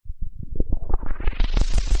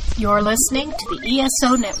You're listening to the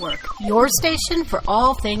ESO Network, your station for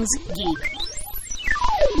all things geek.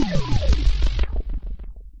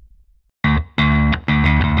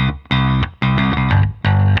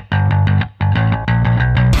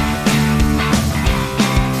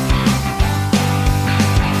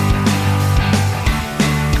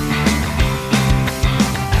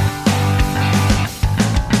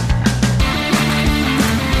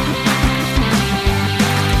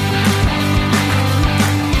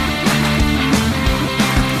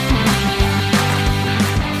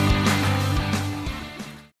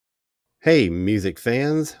 Hey, music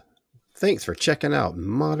fans. Thanks for checking out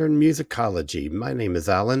Modern Musicology. My name is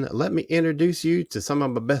Alan. Let me introduce you to some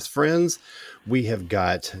of my best friends. We have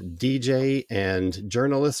got DJ and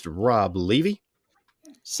journalist Rob Levy.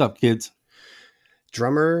 Sup, kids?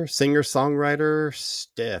 Drummer, singer-songwriter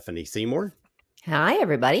Stephanie Seymour. Hi,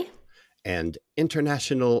 everybody. And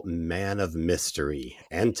international man of mystery,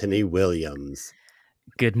 Anthony Williams.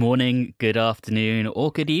 Good morning, good afternoon,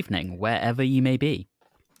 or good evening, wherever you may be.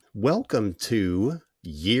 Welcome to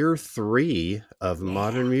year 3 of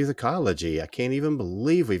Modern Musicology. I can't even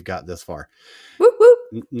believe we've got this far. Whoop,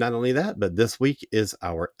 whoop. Not only that, but this week is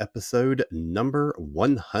our episode number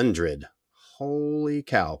 100. Holy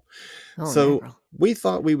cow. So we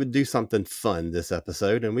thought we would do something fun this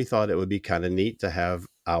episode, and we thought it would be kind of neat to have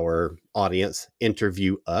our audience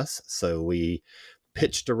interview us. So we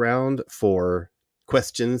pitched around for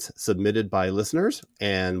questions submitted by listeners,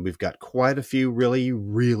 and we've got quite a few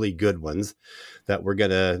really good ones that we're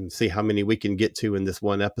going to see how many we can get to in this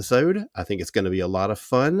one episode. I think it's going to be a lot of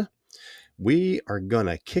fun. We are going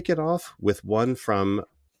to kick it off with one from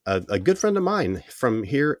a good friend of mine from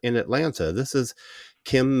here in Atlanta. This is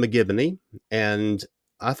Kim McGibney, and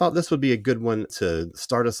I thought this would be a good one to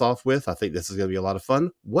start us off with. I think this is going to be a lot of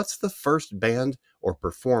fun. What's the first band or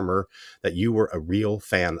performer that you were a real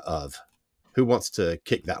fan of? Who wants to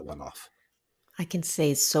kick that one off? I can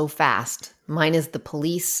say so fast. Mine is the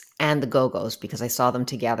Police and the Go-Go's because I saw them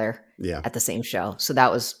together at the same show. So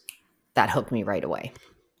that hooked me right away.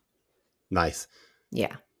 Nice.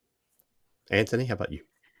 Yeah. Anthony, how about you?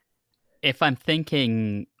 If I'm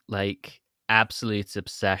thinking like absolute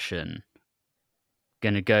obsession,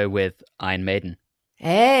 gonna go with Iron Maiden.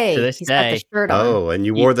 Hey, to this he's day, got the shirt on. Oh, and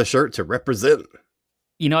you wore the shirt to represent.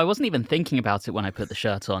 You know, I wasn't even thinking about it when I put the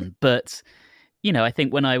shirt on, but, you know, I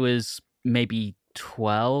think when I was maybe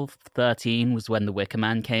 12, 13 was when The Wicker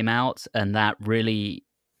Man came out, and that really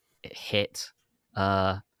hit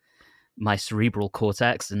my cerebral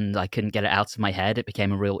cortex, and I couldn't get it out of my head. It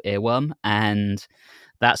became a real earworm, and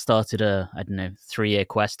that started a 3-year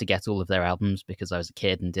quest to get all of their albums because I was a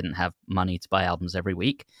kid and didn't have money to buy albums every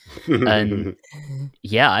week. And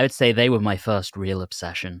yeah, I would say they were my first real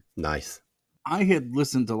obsession. Nice. I had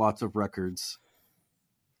listened to lots of records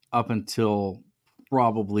up until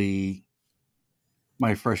probably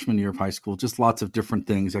my freshman year of high school, just lots of different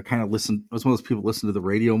things. I kind of listened, I was one of those people who listened to the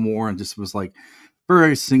radio more and just was like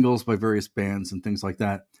various singles by various bands and things like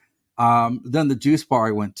that. Then the juice bar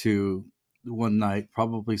I went to one night,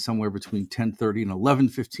 probably somewhere between 10:30 and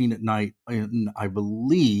 11:15 at night, in, I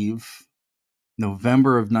believe,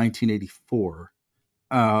 November of 1984.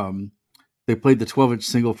 They played the 12-inch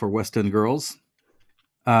single for West End Girls,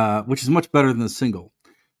 which is much better than the single.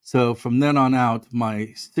 So from then on out, my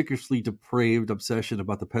sickerishly depraved obsession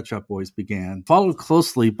about the Pet Shop Boys began, followed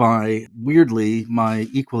closely by, weirdly, my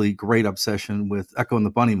equally great obsession with Echo and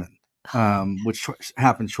the Bunnymen, which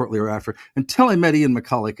happened shortly thereafter, until I met Ian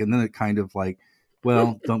McCulloch, and then it kind of like,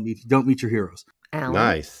 well, don't meet your heroes. Alan.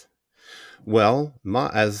 Nice. Well,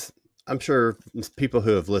 as I'm sure people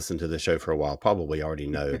who have listened to the show for a while probably already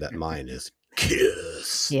know that mine is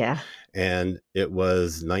Kiss. Yeah. And it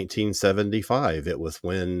was 1975. It was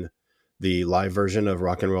when the live version of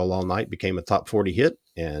Rock and Roll All Night became a top 40 hit,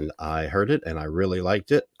 and I heard it and I really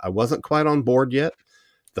liked it. I wasn't quite on board yet.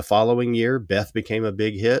 The following year, Beth became a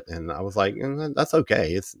big hit, and I was like, that's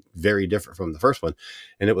okay. It's very different from the first one.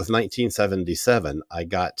 And it was 1977. I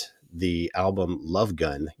got the album Love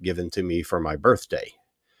Gun given to me for my birthday.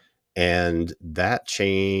 And that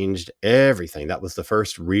changed everything. That was the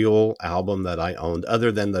first real album that I owned,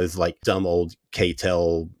 other than those like dumb old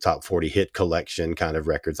K-Tel top 40 hit collection kind of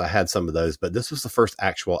records. I had some of those, but this was the first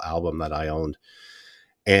actual album that I owned.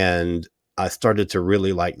 And I started to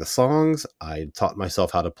really like the songs. I taught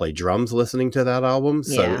myself how to play drums listening to that album.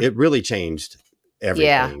 So it really changed everything.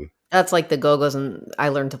 Yeah. That's like the Go-Go's, and I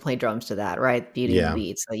learned to play drums to that, right? Beauty and the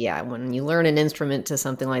Beat. So yeah, when you learn an instrument to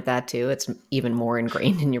something like that too, it's even more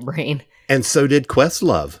ingrained in your brain. And so did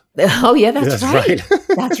Questlove. Oh yeah, that's right.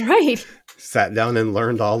 That's right. Sat down and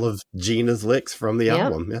learned all of Gina's licks from the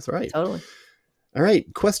album. That's right. Totally. All right.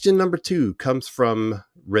 Question number 2 comes from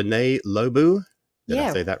Renee Lobu. Did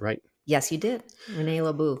I say that right? Yes, you did. Renee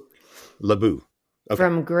Lobu. Lobu. Okay.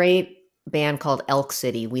 From a great band called Elk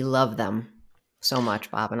City. We love them so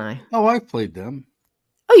much, Bob and I. Oh, I've played them.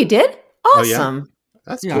 Oh, you did? Awesome. Oh, yeah?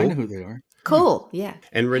 That's cool. I know who they are. Cool. Yeah.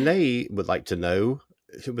 And Renee would like to know,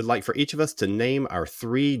 she would like for each of us to name our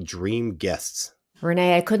 3 dream guests.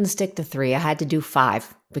 Renee, I couldn't stick to 3. I had to do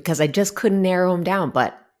 5 because I just couldn't narrow them down.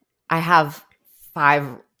 But I have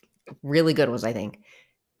 5 really good ones, I think.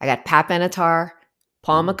 I got Pat Benatar,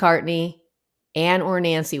 Paul McCartney, and or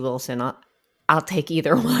Nancy Wilson. I'll take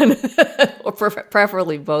either one, or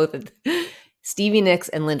preferably both. Stevie Nicks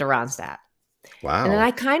and Linda Ronstadt. Wow. And then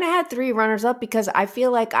I kind of had 3 runners up because I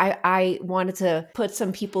feel like I wanted to put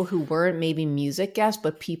some people who weren't maybe music guests,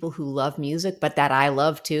 but people who love music, but that I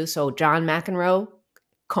love too. So John McEnroe,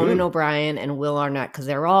 Conan O'Brien, and Will Arnett, because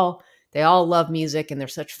they all love music and they're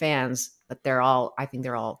such fans, but I think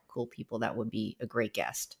they're all cool people that would be a great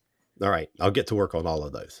guest. All right. I'll get to work on all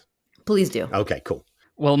of those. Please do. Okay, cool.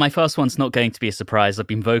 Well, my first one's not going to be a surprise. I've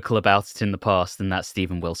been vocal about it in the past, and that's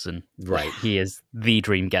Steven Wilson. Right. He is the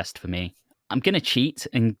dream guest for me. I'm going to cheat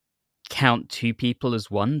and count 2 people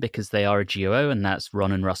as one because they are a duo, and that's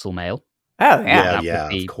Ron and Russell Mael. Oh, yeah. Yeah,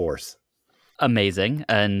 of course. Amazing.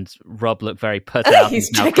 And Rob looked very put out.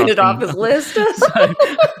 He's checking it off his list.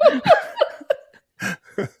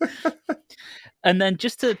 And then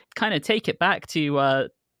just to kind of take it back to a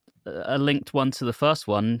linked one to the first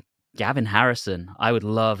one, Gavin Harrison. I would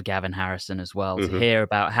love Gavin Harrison as well, to hear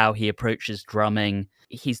about how he approaches drumming.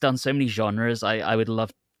 He's done so many genres. I would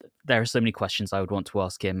love, there are so many questions I would want to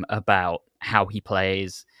ask him about how he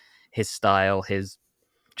plays, his style, his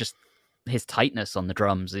tightness on the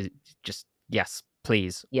drums. Yes,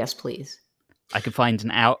 please. Yes, please. I could find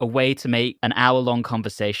a way to make an hour-long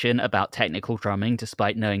conversation about technical drumming,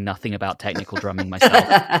 despite knowing nothing about technical drumming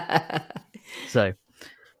myself. So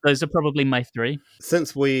those are probably my 3.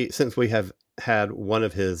 Since we have had one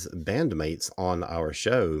of his bandmates on our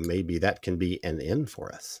show, maybe that can be an in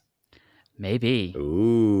for us. Maybe.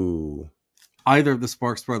 Ooh. Either of the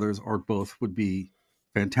Sparks brothers or both would be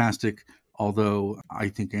fantastic. Although I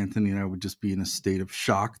think Anthony and I would just be in a state of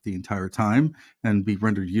shock the entire time and be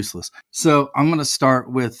rendered useless. So I'm going to start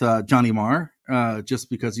with Johnny Marr, just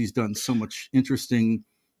because he's done so much interesting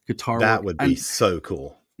guitar work. That would be so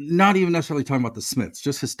cool. Not even necessarily talking about the Smiths,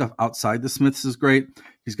 just his stuff outside the Smiths is great.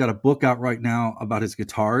 He's got a book out right now about his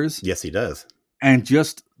guitars. Yes, he does. And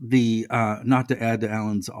just the, not to add to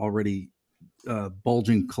Alan's already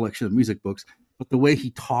bulging collection of music books, but the way he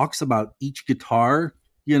talks about each guitar,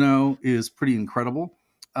 is pretty incredible.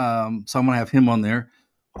 So I'm going to have him on there.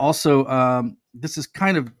 Also, this is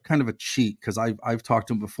kind of a cheat because I've talked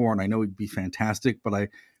to him before and I know he'd be fantastic, but I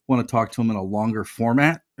want to talk to him in a longer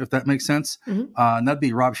format, if that makes sense. And that'd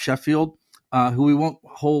be Rob Sheffield, who we won't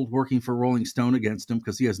hold working for Rolling Stone against him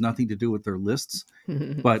because he has nothing to do with their lists.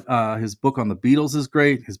 But his book on the Beatles is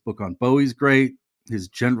great. His book on Bowie's great. His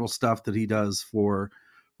general stuff that he does for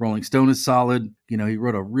Rolling Stone is solid. He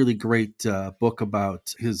wrote a really great book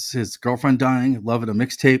about his girlfriend dying, Love and a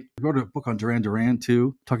Mixtape. He wrote a book on Duran Duran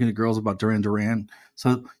too, talking to girls about Duran Duran.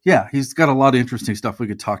 So yeah, he's got a lot of interesting stuff we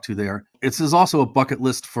could talk to there. This is also a bucket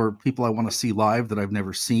list for people I want to see live that I've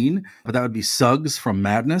never seen, but that would be Suggs from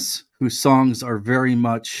Madness, whose songs are very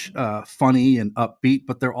much funny and upbeat,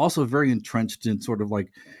 but they're also very entrenched in sort of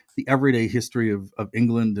like the everyday history of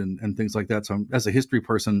England and things like that. So as a history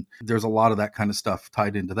person, there's a lot of that kind of stuff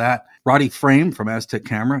tied into that. Roddy Frame from Aztec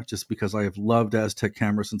Camera, just because I have loved Aztec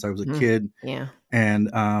Camera since I was a kid. Yeah. And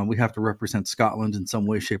we have to represent Scotland in some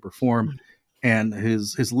way, shape, or form. And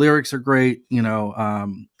his lyrics are great.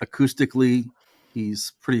 Acoustically,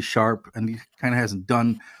 he's pretty sharp, and he kind of hasn't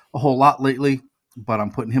done a whole lot lately, but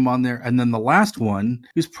I'm putting him on there. And then the last one,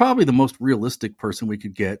 who's probably the most realistic person we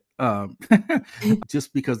could get,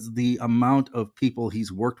 just because the amount of people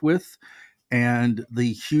he's worked with and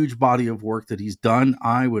the huge body of work that he's done.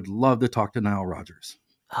 I would love to talk to Nile Rodgers.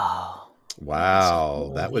 Oh, wow.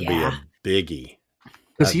 Cool. That would be a biggie.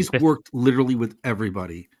 Because he's worked literally with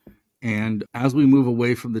everybody. And as we move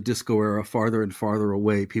away from the disco era, farther and farther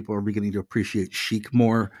away, people are beginning to appreciate Chic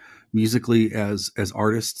more musically as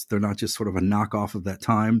artists. They're not just sort of a knockoff of that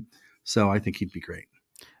time. So I think he'd be great.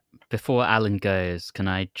 Before Alan goes, can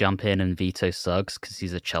I jump in and veto Suggs because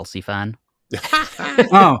he's a Chelsea fan?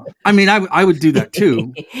 Oh, I mean, I would do that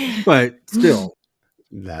too, but still.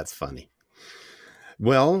 That's funny.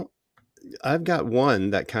 Well, I've got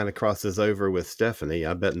one that kind of crosses over with Stephanie.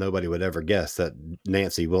 I bet nobody would ever guess that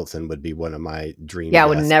Nancy Wilson would be one of my dream guests. I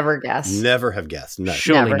would never guess. Never have guessed. No.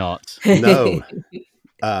 Surely not. No.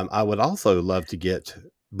 I would also love to get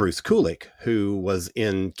Bruce Kulick, who was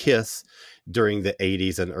in Kiss during the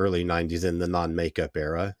 80s and early 90s in the non-makeup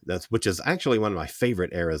era, which is actually one of my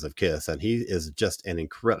favorite eras of Kiss. And he is just an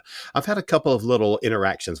incredible... I've had a couple of little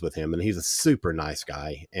interactions with him, and he's a super nice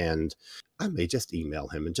guy. And I may just email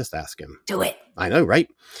him and just ask him. Do it. I know, right?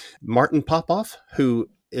 Martin Popoff, who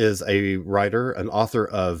is a writer, an author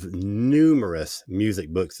of numerous music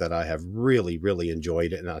books that I have really, really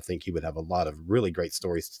enjoyed. And I think he would have a lot of really great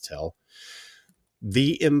stories to tell.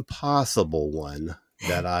 The impossible one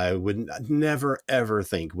that I would never, ever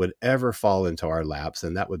think would ever fall into our laps,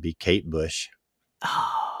 and that would be Kate Bush.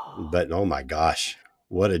 Oh. But oh my gosh,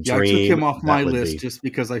 what a dream. I took him off my list just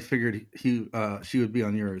because I figured she would be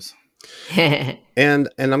on yours. and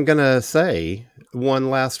I'm going to say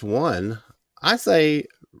one last one. I say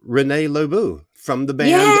Renee Lobu from the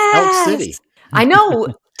band Elk City. I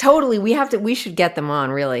know. Totally. We should get them on,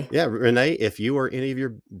 really. Yeah, Renee, if you or any of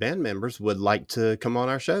your band members would like to come on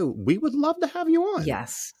our show, we would love to have you on.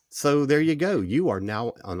 Yes. So there you go. You are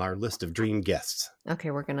now on our list of dream guests. Okay,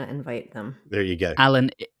 we're going to invite them. There you go. Alan,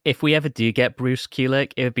 if we ever do get Bruce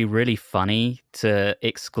Kulick, it would be really funny to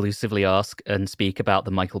exclusively ask and speak about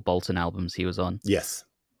the Michael Bolton albums he was on. Yes,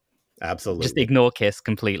 absolutely. Just ignore Kiss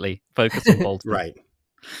completely. Focus on Bolton. Right.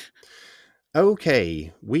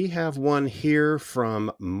 Okay, we have one here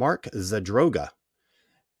from Mark Zadroga.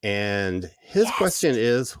 And his question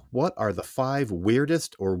is, what are the 5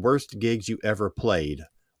 weirdest or worst gigs you ever played?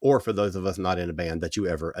 Or for those of us not in a band, that you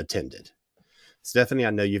ever attended? Stephanie, I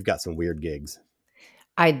know you've got some weird gigs.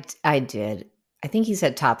 I did. I think he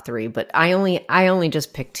said top 3, but I only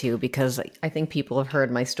just picked 2 because I think people have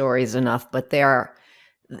heard my stories enough, but they are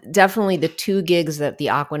definitely the 2 gigs that the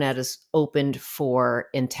Aquanet has opened for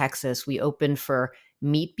in Texas. We opened for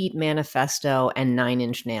Meat Beat Manifesto and 9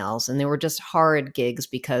 Inch Nails. And they were just horrid gigs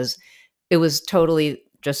because it was totally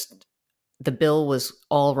just, the bill was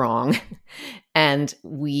all wrong. And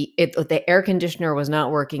the air conditioner was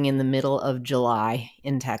not working in the middle of July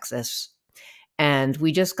in Texas. And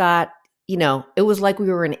we just got, it was like we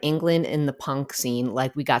were in England in the punk scene.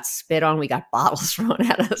 Like we got spit on, we got bottles thrown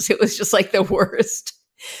at us. It was just like the worst.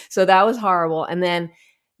 So that was horrible. And then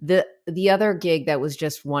the other gig that was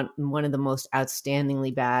just one of the most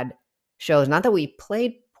outstandingly bad shows, not that we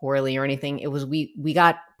played poorly or anything, it was we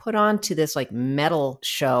got put on to this like metal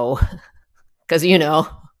show because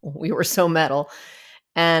we were so metal.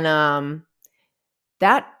 And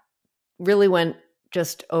that really went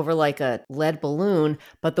just over like a lead balloon.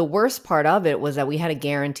 But the worst part of it was that we had a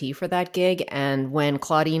guarantee for that gig. And when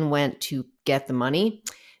Claudine went to get the money,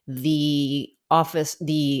 the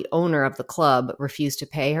owner of the club refused to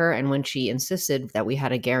pay her. And when she insisted that we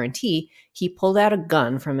had a guarantee, he pulled out a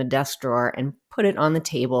gun from a desk drawer and put it on the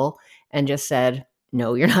table and just said,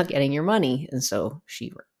 "No, you're not getting your money." And so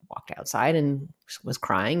she walked outside and was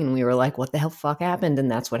crying. And we were like, what the hell fuck happened? And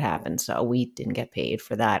that's what happened. So we didn't get paid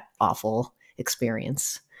for that awful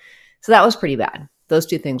experience. So that was pretty bad. Those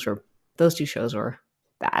 2 shows were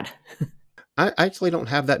bad. I actually don't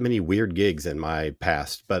have that many weird gigs in my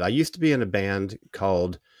past, but I used to be in a band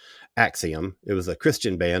called Axiom. It was a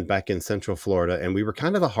Christian band back in Central Florida, and we were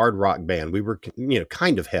kind of a hard rock band. We were,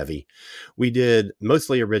 kind of heavy. We did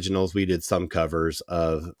mostly originals. We did some covers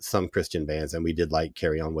of some Christian bands, and we did like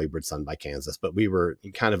Carry On Wayward Son by Kansas, but we were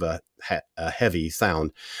kind of a heavy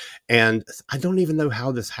sound. And I don't even know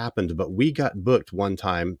how this happened, but we got booked one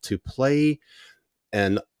time to play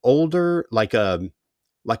an older, like a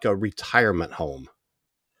retirement home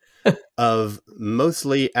of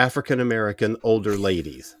mostly African-American older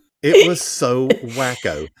ladies. It was so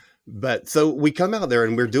wacko. But so we come out there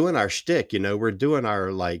and we're doing our shtick, we're doing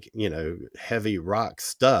our heavy rock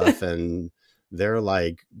stuff. And they're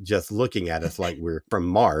like just looking at us like we're from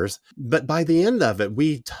Mars. But by the end of it,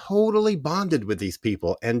 we totally bonded with these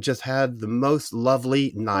people and just had the most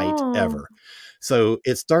lovely night ever. So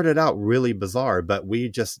it started out really bizarre, but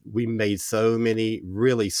we made so many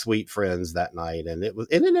really sweet friends that night, and it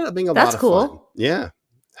ended up being a lot of fun. Yeah.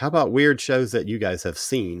 How about weird shows that you guys have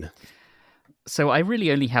seen? So I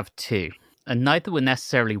really only have 2, and neither were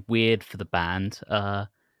necessarily weird for the band. I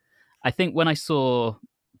think when I saw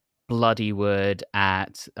Bloodywood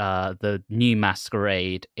at the New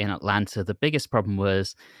Masquerade in Atlanta, the biggest problem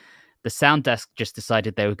was the sound desk just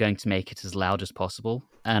decided they were going to make it as loud as possible,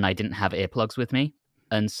 and I didn't have earplugs with me.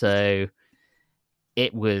 And so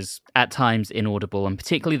it was at times inaudible, and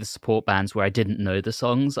particularly the support bands where I didn't know the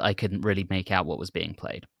songs, I couldn't really make out what was being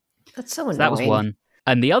played. That's so annoying. So that was one.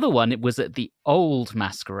 And the other one, it was at the old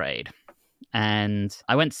Masquerade. And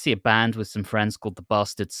I went to see a band with some friends called the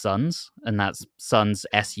Bastard Sons, and that's Sons,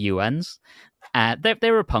 S-U-Ns.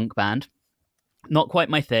 They were a punk band. not quite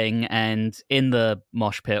my thing. And in the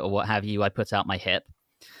mosh pit or what have you, I put out my hip.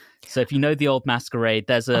 So if you know the old Masquerade,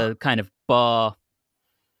 there's a kind of bar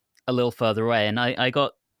a little further away. And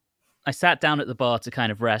I sat down at the bar to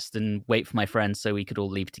kind of rest and wait for my friends so we could all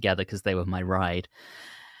leave together because they were my ride.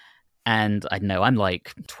 And I know I'm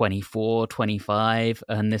like 24, 25,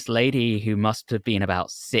 and this lady who must have been about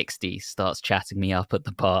 60 starts chatting me up at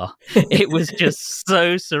the bar. It was just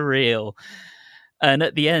so surreal. And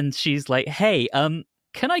at the end, she's like, hey,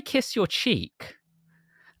 can I kiss your cheek?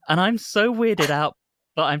 And I'm so weirded out,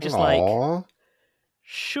 but I'm just like,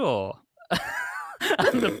 sure.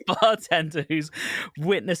 And the bartender who's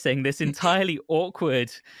witnessing this entirely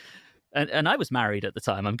awkward... And I was married at the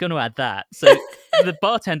time, I'm going to add that. So the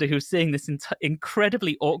bartender who's seeing this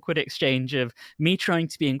incredibly awkward exchange of me trying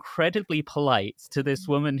to be incredibly polite to this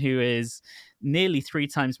woman who is nearly 3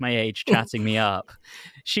 times my age chatting me up.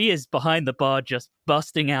 She is behind the bar just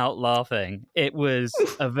busting out laughing. It was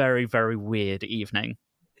a very, very weird evening.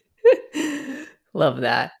 Love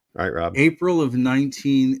that. All right, Rob. April of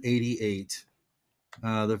 1988.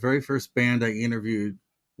 The very first band I interviewed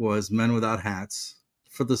was Men Without Hats.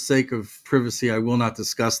 For the sake of privacy, I will not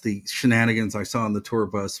discuss the shenanigans I saw on the tour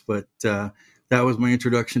bus, but that was my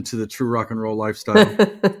introduction to the true rock and roll lifestyle.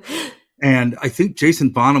 And I think Jason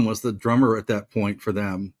Bonham was the drummer at that point for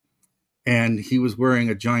them. And he was wearing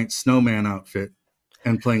a giant snowman outfit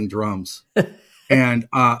and playing drums. And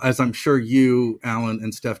as I'm sure you, Alan,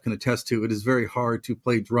 and Steph can attest to, it is very hard to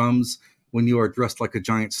play drums when you are dressed like a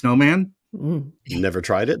giant snowman. Never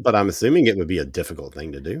tried it, but I'm assuming it would be a difficult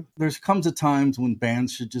thing to do. There comes a times when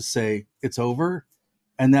bands should just say it's over.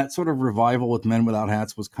 And that sort of revival with Men Without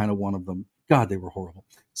Hats was kind of one of them. God, they were horrible.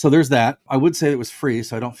 So there's that. I would say it was free,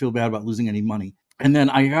 so I don't feel bad about losing any money. And then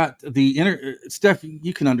I got Steph,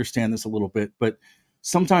 you can understand this a little bit, but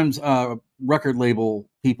sometimes record label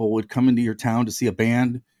people would come into your town to see a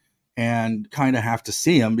band and kind of have to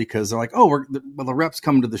see them because they're like, oh, the reps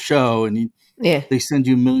come to the show and they send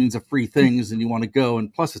you millions of free things and you want to go.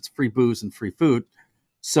 And plus it's free booze and free food.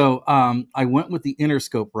 So I went with the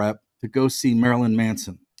Interscope rep to go see Marilyn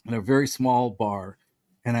Manson in a very small bar.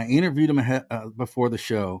 And I interviewed him before the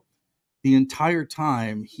show. The entire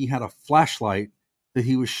time he had a flashlight that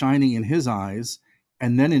he was shining in his eyes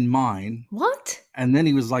and then in mine. What? And then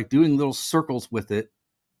he was like doing little circles with it.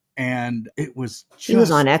 And it was just... He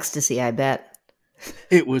was on ecstasy, I bet.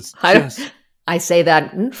 It was just... I say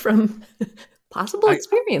that from possible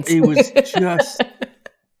experience. It was just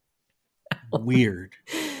weird.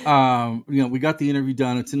 We got the interview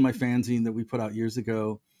done. It's in my fanzine that we put out years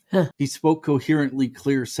ago. Huh. He spoke coherently,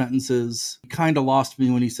 clear sentences. He kind of lost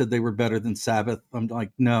me when he said they were better than Sabbath. I'm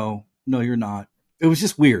like, no, you're not. It was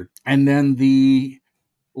just weird. And then the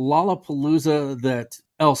Lollapalooza that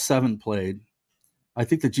L7 played, I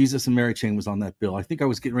think the Jesus and Mary Chain was on that bill. I think I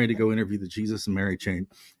was getting ready to go interview the Jesus and Mary Chain.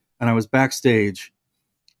 And I was backstage.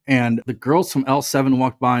 And the girls from L7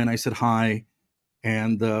 walked by and I said hi.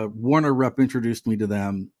 And the Warner rep introduced me to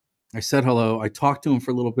them. I said hello. I talked to him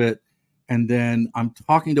for a little bit. And then I'm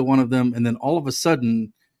talking to one of them. And then all of a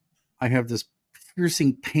sudden, I have this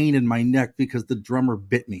piercing pain in my neck because the drummer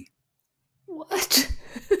bit me. What?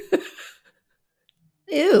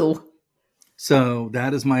 Ew. So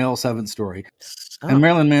that is my L7 story. Oh. And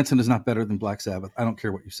Marilyn Manson is not better than Black Sabbath. I don't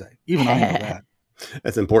care what you say. Even I know that.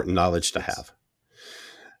 That's important knowledge to have.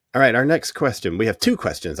 All right, our next question. We have 2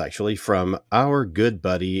 questions, actually, from our good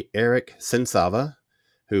buddy, Eric Sensava,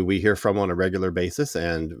 who we hear from on a regular basis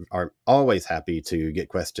and are always happy to get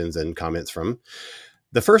questions and comments from.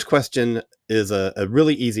 The first question is a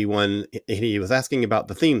really easy one. He was asking about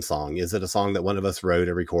the theme song. Is it a song that one of us wrote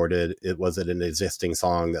or recorded? Was it an existing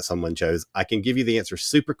song that someone chose? I can give you the answer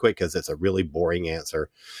super quick because it's a really boring answer.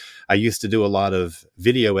 I used to do a lot of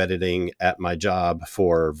video editing at my job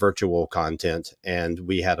for virtual content, and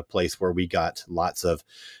we had a place where we got lots of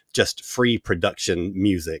just free production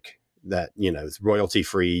music that, is royalty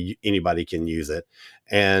free. Anybody can use it.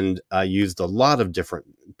 And I used a lot of different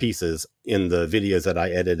pieces in the videos that I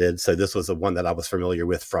edited. So this was the one that I was familiar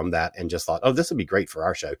with from that and just thought, oh, this would be great for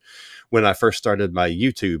our show. When I first started my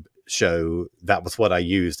YouTube show, that was what I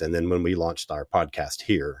used. And then when we launched our podcast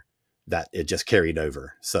here, that it just carried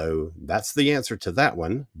over. So that's the answer to that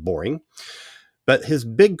one. Boring. But his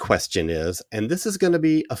big question is, and this is going to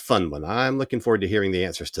be a fun one. I'm looking forward to hearing the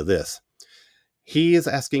answers to this. He is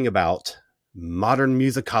asking about Modern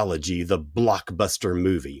Musicology, the blockbuster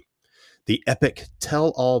movie, the epic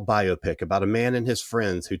tell-all biopic about a man and his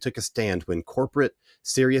friends who took a stand when corporate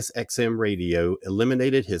Sirius XM radio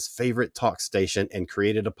eliminated his favorite talk station and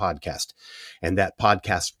created a podcast. And that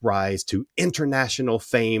podcast rise to international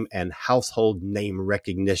fame and household name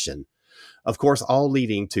recognition. Of course, all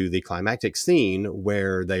leading to the climactic scene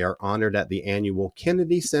where they are honored at the annual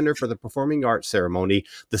Kennedy Center for the Performing Arts ceremony,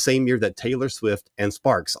 the same year that Taylor Swift and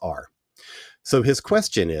Sparks are. So his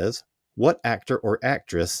question is, what actor or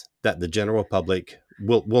actress that the general public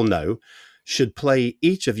will know should play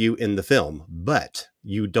each of you in the film, but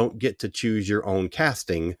you don't get to choose your own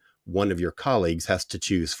casting. One of your colleagues has to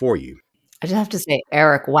choose for you. I just have to say,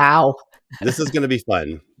 Eric, wow. This is going to be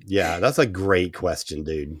fun. Yeah, that's a great question,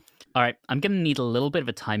 dude. All right, I'm going to need a little bit of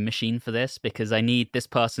a time machine for this because I need this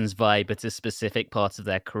person's vibe at a specific part of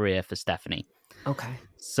their career for Stephanie. Okay.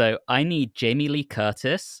 So I need Jamie Lee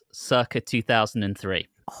Curtis, circa 2003.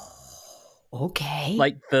 Okay.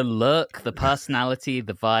 Like the look, the personality,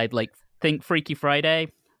 the vibe. Like think Freaky Friday.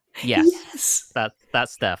 Yes.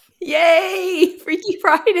 That's Steph. Yay! Freaky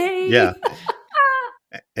Friday. Yeah.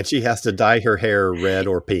 And she has to dye her hair red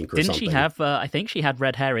or pink or Didn't something. She have? I think she had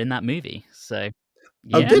red hair in that movie. So.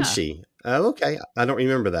 Yeah. Oh, did she? she? Oh, okay. I don't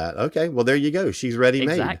remember that. Okay. Well, there you go. She's ready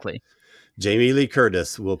made. Exactly. Jamie Lee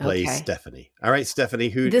Curtis will play Stephanie. All right, Stephanie,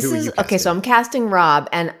 who are you casting? Okay, so I'm casting Rob,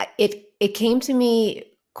 and it came to me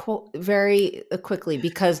very quickly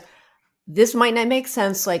because this might not make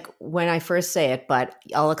sense like when I first say it, but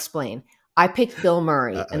I'll explain. I picked Bill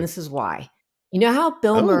Murray, and this is why. You know how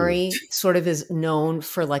Bill Murray sort of is known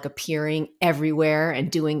for like appearing everywhere and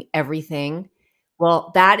doing everything?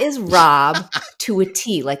 Well, that is Rob to a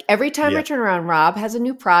T. Like every time I turn around, Rob has a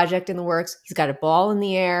new project in the works. He's got a ball in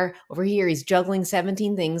the air. Over here, he's juggling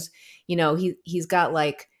 17 things. You know, he's got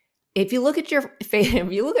like, if you look at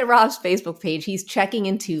Rob's Facebook page, he's checking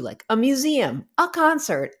into like a museum, a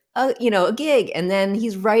concert, a gig, and then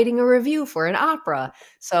he's writing a review for an opera.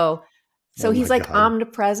 So he's like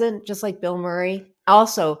omnipresent, just like Bill Murray.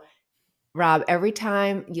 Also, Rob, every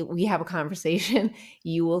time we have a conversation,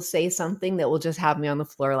 you will say something that will just have me on the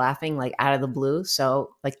floor laughing, like out of the blue.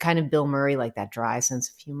 So like kind of Bill Murray, like that dry sense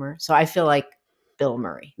of humor. So I feel like Bill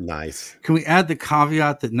Murray. Nice. Can we add the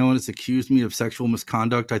caveat that no one has accused me of sexual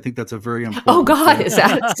misconduct? I think that's a very important Oh God, thing. is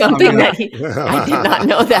that something that I did not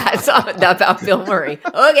know that about Bill Murray.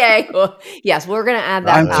 Okay. Well, yes, we're going to add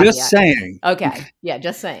that. I'm caveat. just saying. Okay. Yeah,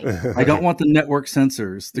 just saying. I don't want the network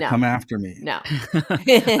censors to come after me. No.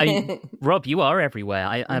 I mean, Rob, you are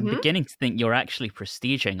everywhere. I'm beginning to think you're actually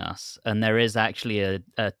prestiging us, and there is actually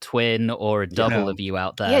a twin or a double of you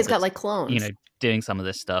out there. Yeah, he's got like clones. Doing some of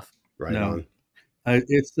this stuff. Right on.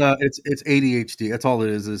 It's ADHD. That's all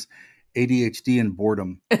it is ADHD and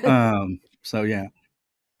boredom. So yeah.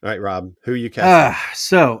 All right, Rob, who are you casting?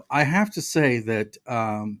 So I have to say that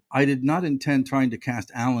I did not intend trying to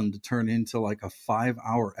cast Alan to turn into like a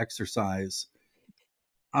 5-hour exercise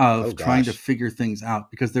of trying to figure things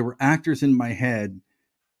out, because there were actors in my head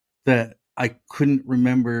that I couldn't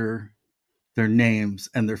remember their names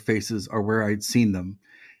and their faces or where I'd seen them.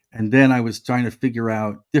 And then I was trying to figure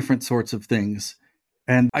out different sorts of things.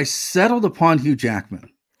 And I settled upon Hugh Jackman.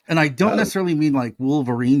 And I don't necessarily mean like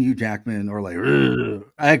Wolverine Hugh Jackman or like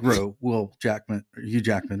aggro Hugh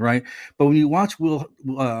Jackman, right? But when you watch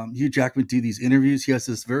Hugh Jackman do these interviews, he has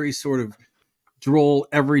this very sort of droll,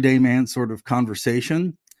 everyday man sort of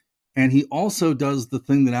conversation. And he also does the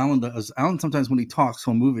thing that Alan does. Alan sometimes when he talks,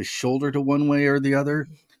 he'll move his shoulder to one way or the other,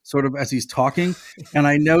 sort of as he's talking. And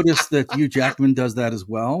I noticed that Hugh Jackman does that as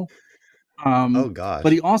well. Oh gosh.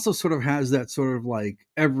 But he also sort of has that sort of like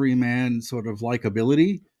everyman sort of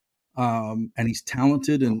likability. And he's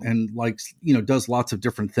talented and likes, does lots of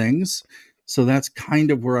different things. So that's kind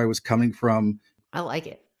of where I was coming from. I like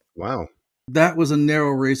it. Wow. That was a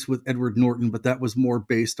narrow race with Edward Norton, but that was more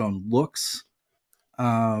based on looks.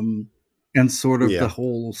 And sort of the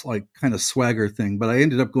whole like kind of swagger thing. But I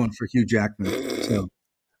ended up going for Hugh Jackman. So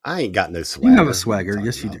I ain't got no swagger. You have a swagger.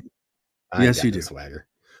 Yes, you do. Yes, you do. Swagger.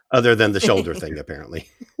 Other than the shoulder thing, apparently.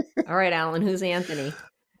 All right, Alan, who's Anthony?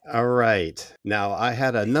 All right. Now, I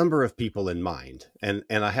had a number of people in mind, and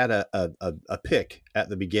I had a pick at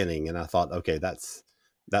the beginning, and I thought, okay, that's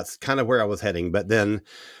kind of where I was heading. But then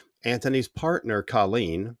Anthony's partner,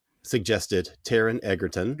 Colleen, suggested Taron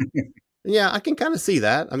Egerton. Yeah, I can kind of see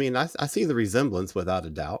that. I mean, I see the resemblance without a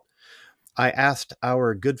doubt. I asked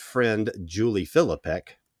our good friend, Julie Philippek,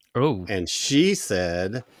 and she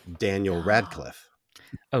said Daniel Radcliffe.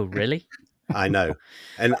 Oh, really? I know.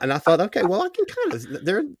 And I thought, okay, well, I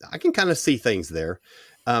can kind of see things there.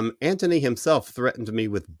 Anthony himself threatened me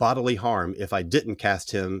with bodily harm if I didn't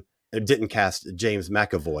cast James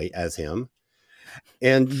McAvoy as him.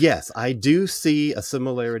 And yes, I do see a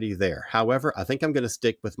similarity there. However, I think I'm going to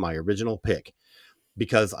stick with my original pick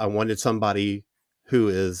because I wanted somebody who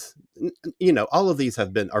is, all of these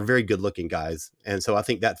are very good looking guys. And so I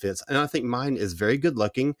think that fits. And I think mine is very good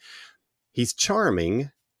looking. He's charming,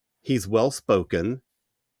 He's well-spoken.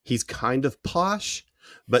 He's kind of posh,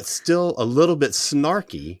 but still a little bit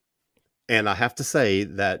snarky. And I have to say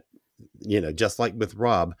that, just like with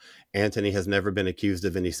Rob, Anthony has never been accused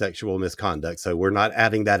of any sexual misconduct. So we're not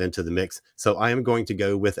adding that into the mix. So I am going to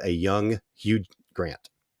go with a young Hugh Grant.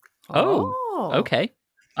 Oh. Okay.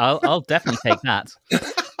 I'll definitely take that.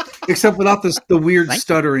 Except without the weird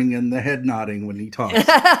stuttering and the head nodding when he talks.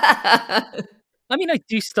 I mean, I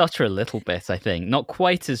do stutter a little bit, I think. Not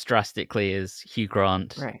quite as drastically as Hugh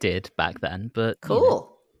Grant did back then, but...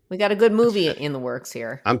 Cool. We got a good movie in the works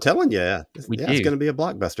here. I'm telling you, it's going to be a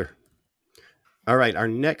blockbuster. All right, our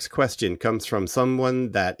next question comes from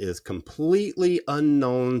someone that is completely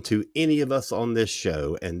unknown to any of us on this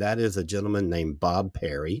show, and that is a gentleman named Bob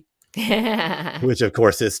Perry, which, of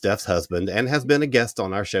course, is Steph's husband and has been a guest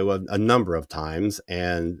on our show a number of times,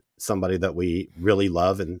 and somebody that we really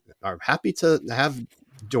love and are happy to have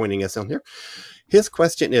joining us on here. His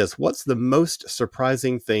question is, what's the most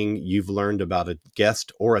surprising thing you've learned about a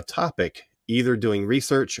guest or a topic, either doing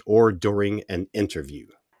research or during an interview?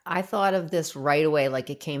 I thought of this right away, like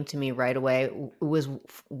it came to me right away. It was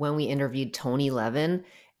when we interviewed Tony Levin,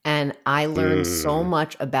 and I learned so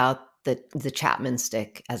much about the Chapman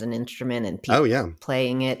stick as an instrument and people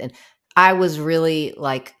playing it. And I was really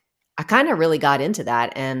I kind of really got into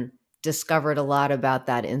that and discovered a lot about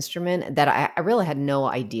that instrument that I really had no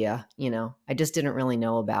idea, I just didn't really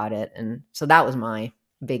know about it. And so that was my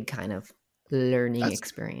big kind of learning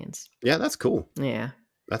experience. Yeah, that's cool. Yeah.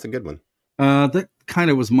 That's a good one. That kind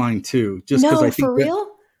of was mine too. Just because I think for real?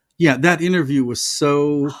 Yeah, that interview was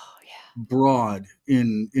so broad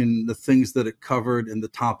in the things that it covered and the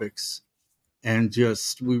topics. And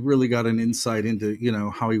just, we really got an insight into,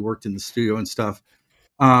 how he worked in the studio and stuff.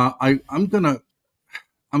 I'm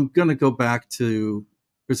gonna go back to,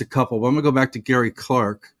 there's a couple, but I'm gonna go back to Gary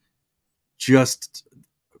Clark, just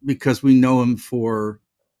because we know him for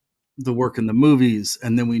the work in the movies,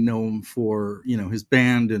 and then we know him for, his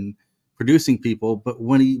band and producing people. But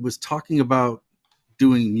when he was talking about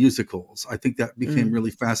doing musicals, I think that became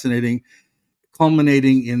really fascinating,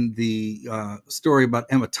 culminating in the story about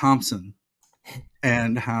Emma Thompson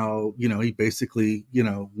and how, he basically,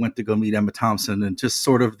 went to go meet Emma Thompson, and just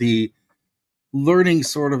sort of the learning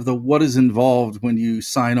what is involved when you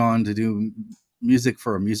sign on to do music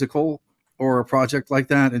for a musical or a project like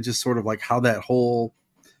that, and just sort of like how that whole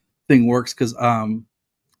thing works. Because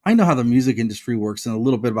I know how the music industry works and a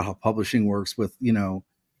little bit about how publishing works with,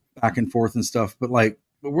 back and forth and stuff. But like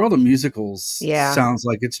the world of musicals sounds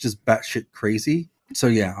like it's just batshit crazy. So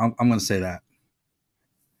yeah, I'm going to say that.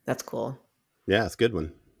 That's cool. Yeah, it's a good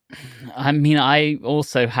one. I mean, I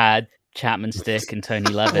also had Chapman Stick and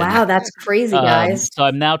Tony Levin. Wow, that's crazy, guys. So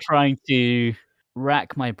I'm now trying to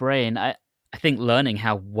rack my brain. I think learning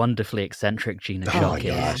how wonderfully eccentric Gina Shock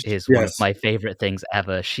is one of my favorite things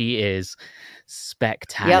ever. She is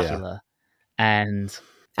spectacular. Yep. And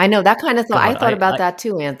I know that kind of thought. I thought about that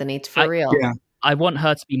too, Anthony. It's for real. Yeah. I want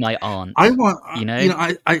her to be my aunt. I want,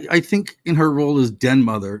 I think in her role as den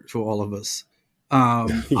mother to all of us.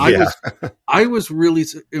 I was really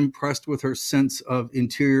impressed with her sense of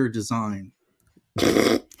interior design,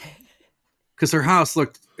 because her house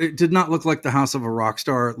it did not look like the house of a rock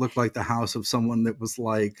star. It looked like the house of someone that was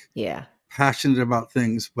passionate about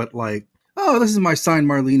things, but like, oh, this is my signed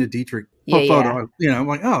Marlene Dietrich photo. I'm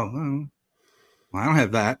like, oh, I don't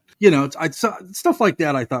have that. I saw stuff like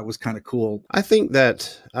that. I thought was kind of cool. I think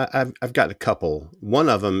that I've got a couple. One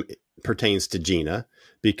of them pertains to Gina,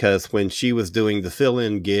 because when she was doing the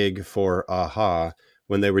fill-in gig for a-ha,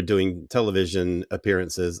 when they were doing television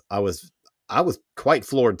appearances, I was quite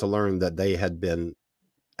floored to learn that they had been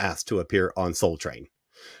asked to appear on Soul Train.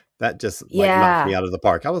 That just knocked me out of the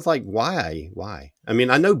park. I was like, why? I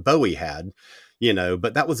mean, I know Bowie had,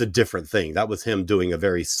 but that was a different thing. That was him doing a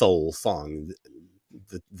very soul song.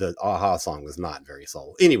 The a-ha song was not very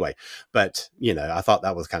soul anyway, but I thought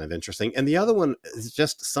that was kind of interesting. And the other one is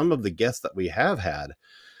just some of the guests that we have had,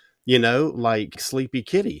 like Sleepy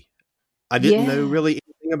Kitty. I didn't know really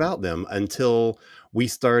anything about them until we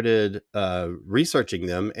started researching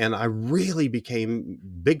them, and I really became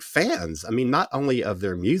big fans. I mean, not only of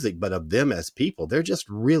their music, but of them as people. They're just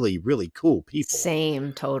really, really cool people.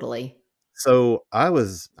 Same, totally. So I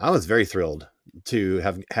was very thrilled to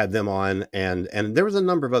have had them on, and there was a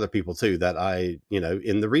number of other people too that I,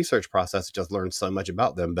 in the research process, just learned so much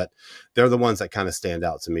about them, but they're the ones that kind of stand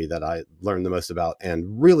out to me that I learned the most about,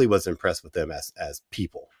 and really was impressed with them as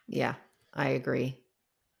people. Yeah, I agree.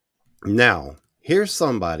 Now, here's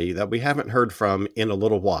somebody that we haven't heard from in a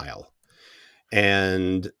little while,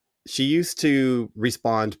 and she used to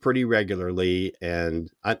respond pretty regularly,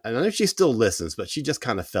 and I know she still listens, but she just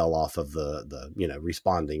kind of fell off of the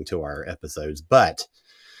responding to our episodes. But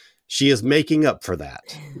she is making up for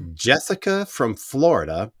that. Jessica from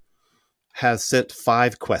Florida has sent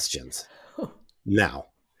 5 questions. Now,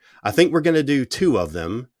 I think we're going to do 2 of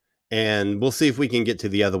them, and we'll see if we can get to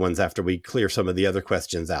the other ones after we clear some of the other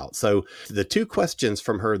questions out. So the 2 questions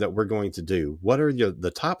from her that we're going to do: what are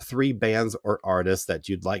the top 3 bands or artists that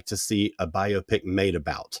you'd like to see a biopic made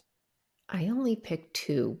about? I only picked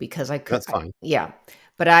 2 because I could. That's fine. Yeah.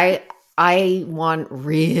 But I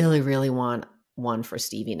really want one for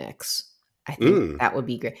Stevie Nicks. I think that would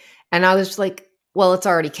be great. And I was like, well, it's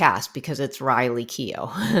already cast because it's Riley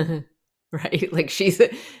Keough, right? Like she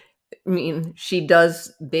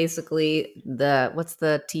does basically what's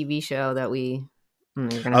the TV show that we?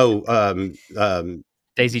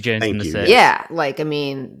 Daisy Jones and the Six. Yeah,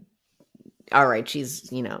 all right,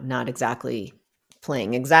 she's not exactly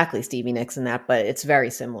playing exactly Stevie Nicks in that, but it's very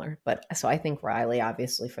similar. But so I think Riley,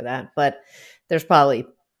 obviously, for that. But there's probably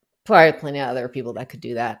plenty of other people that could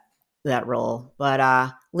do that role.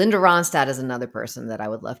 But Linda Ronstadt is another person that I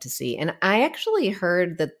would love to see. And I actually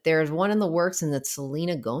heard that there's one in the works and that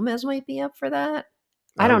Selena Gomez might be up for that.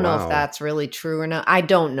 I don't know if that's really true or not. I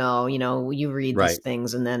don't know. You read these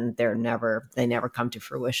things and then they never come to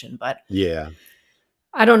fruition. But yeah,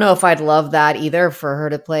 I don't know if I'd love that either for her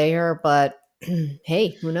to play her, but hey,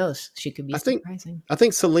 who knows? She could be surprising. I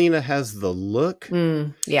think Selena has the look.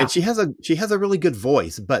 Yeah. And she has a really good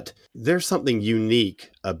voice, but there's something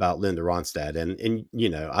unique about Linda Ronstadt. And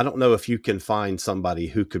I don't know if you can find somebody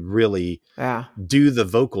who could really do the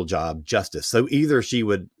vocal job justice. So either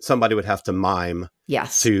somebody would have to mime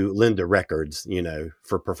to Linda Records,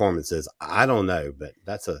 for performances. I don't know, but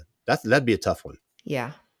that'd be a tough one.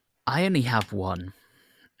 Yeah. I only have one.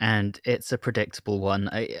 And it's a predictable one.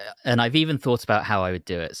 And I've even thought about how I would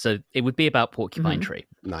do it. So it would be about Porcupine Tree.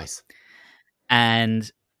 Nice.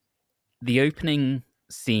 And the opening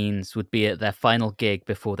scenes would be at their final gig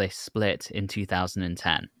before they split in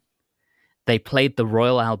 2010. They played the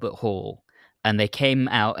Royal Albert Hall, and they came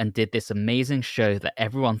out and did this amazing show that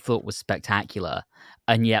everyone thought was spectacular.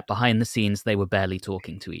 And yet behind the scenes, they were barely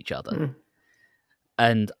talking to each other.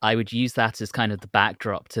 And I would use that as kind of the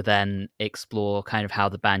backdrop to then explore kind of how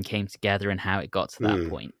the band came together and how it got to that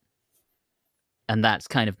point. And that's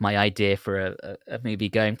kind of my idea for a maybe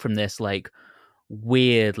going from this like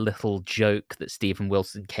weird little joke that Steven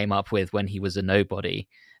Wilson came up with when he was a nobody,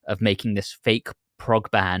 of making this fake prog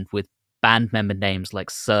band with band member names like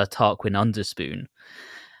Sir Tarquin Underspoon,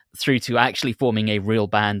 through to actually forming a real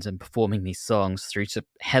band and performing these songs, through to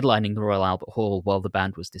headlining the Royal Albert Hall while the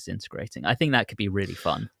band was disintegrating. I think that could be really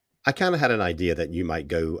fun. I kind of had an idea that you might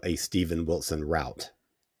go a Steven Wilson route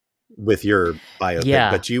with your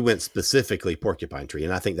biopic, but you went specifically Porcupine Tree,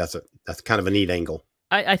 and I think that's kind of a neat angle.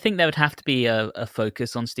 I think there would have to be a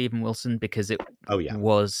focus on Steven Wilson because it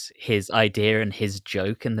was his idea and his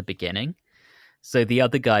joke in the beginning. So the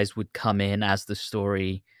other guys would come in as the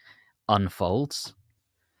story unfolds.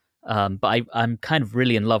 But I'm kind of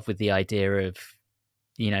really in love with the idea of,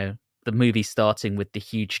 the movie starting with the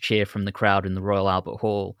huge cheer from the crowd in the Royal Albert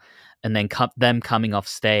Hall, and then them coming off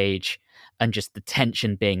stage and just the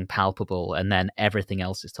tension being palpable, and then everything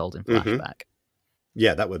else is told in flashback.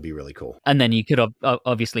 Yeah, that would be really cool. And then you could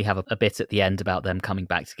obviously have a bit at the end about them coming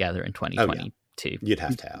back together in 2022. Oh, yeah. You'd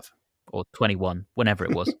have to have. Or 21, whenever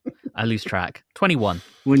it was. I lose track. 21.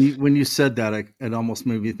 When you said that, it almost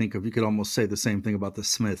made me think of, you could almost say the same thing about the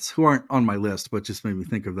Smiths, who aren't on my list, but just made me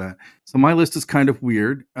think of that. So my list is kind of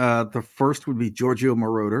weird. The first would be Giorgio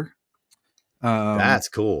Moroder. That's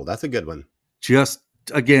cool. That's a good one. Just,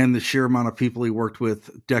 again, the sheer amount of people he worked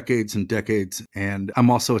with, decades and decades. And I'm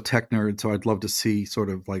also a tech nerd, so I'd love to see sort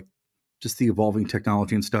of like just the evolving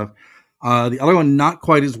technology and stuff. The other one, not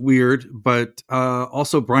quite as weird, but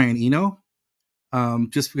also Brian Eno.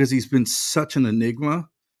 Just because he's been such an enigma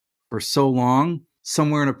for so long.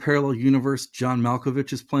 Somewhere in a parallel universe, John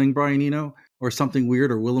Malkovich is playing Brian Eno, or something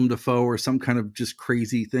weird, or Willem Dafoe, or some kind of just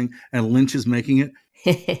crazy thing, and Lynch is making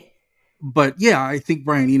it. But yeah, I think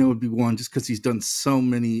Brian Eno would be one, just because he's done so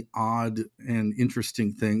many odd and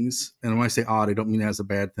interesting things. And when I say odd, I don't mean it as a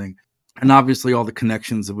bad thing. And obviously all the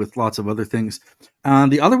connections with lots of other things.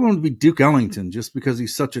 The other one would be Duke Ellington, just because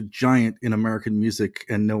he's such a giant in American music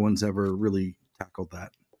and no one's ever really tackled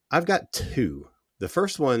that. I've got 2. The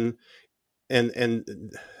first one, and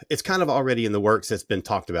it's kind of already in the works. It's been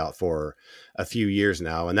talked about for a few years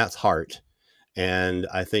now, and that's Heart. And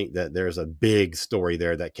I think that there's a big story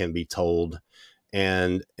there that can be told,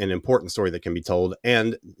 and an important story that can be told.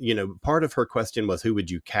 And, part of her question was, who would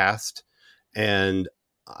you cast? And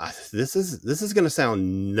this is going to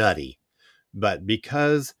sound nutty, but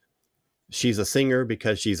because she's a singer,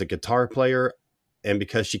 because she's a guitar player, and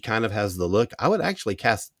because she kind of has the look, I would actually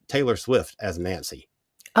cast Taylor Swift as Nancy.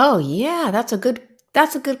 Oh yeah, that's a good,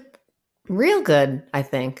 real good, I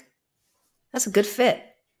think. That's a good fit.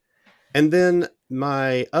 And then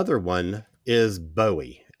my other one is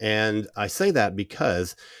Bowie. And I say that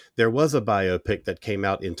because there was a biopic that came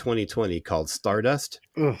out in 2020 called Stardust.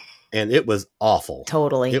 Ugh. And it was awful.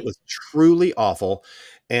 Totally. It was truly awful.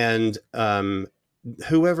 And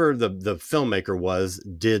whoever the filmmaker was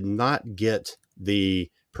did not get the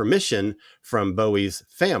permission from Bowie's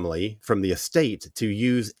family, from the estate, to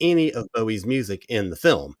use any of Bowie's music in the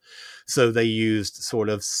film. So they used sort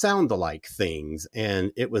of sound-alike things,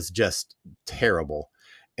 and it was just terrible.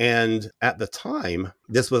 And at the time,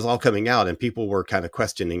 this was all coming out, and people were kind of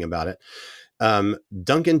questioning about it.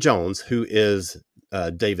 Duncan Jones, who is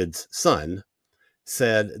David's son,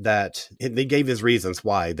 said that they gave his reasons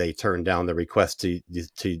why they turned down the request to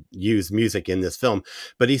use music in this film.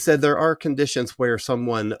 But he said there are conditions where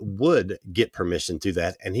someone would get permission to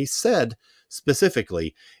that. And he said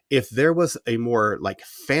specifically, if there was a more like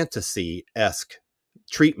fantasy-esque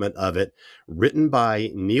treatment of it, written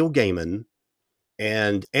by Neil Gaiman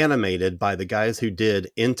and animated by the guys who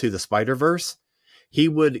did Into the Spider-Verse, he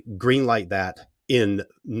would greenlight that in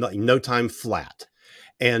no time flat.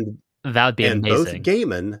 And that would be amazing. Both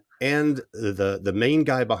Gaiman and the main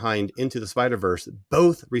guy behind Into the Spider-Verse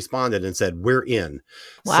both responded and said, we're in.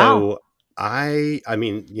 Wow. So I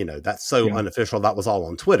mean, that's so unofficial. That was all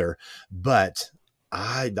on Twitter, but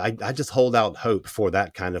I just hold out hope for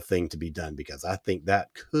that kind of thing to be done, because I think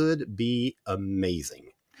that could be amazing.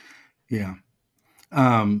 Yeah.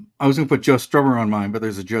 I was going to put Joe Strummer on mine, but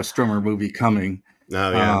there's a Joe Strummer movie coming.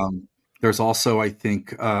 Oh, yeah. There's also, I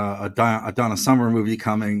think, a Donna Summer movie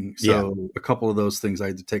coming. So a couple of those things I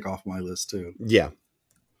had to take off my list too. Yeah.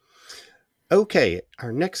 Okay.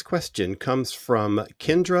 Our next question comes from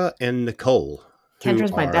Kendra and Nicole.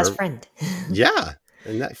 Kendra's my best friend. Yeah.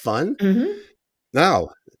 Isn't that fun? Mm-hmm. Now,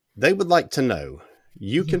 they would like to know,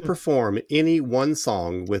 you can perform any one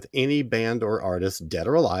song with any band or artist, dead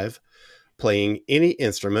or alive, playing any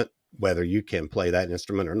instrument, whether you can play that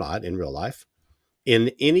instrument or not in real life,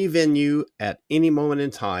 in any venue at any moment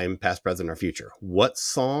in time, past, present, or future. What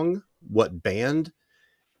song, what band,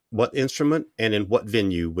 what instrument, and in what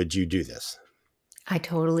venue would you do this?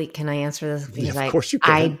 Can I answer this? Because of course you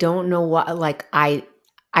can. I don't know what, like, I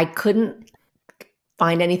couldn't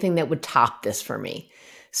find anything that would top this for me.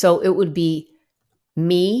 So it would be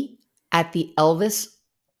me at the Elvis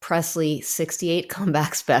Presley 68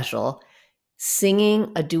 comeback special,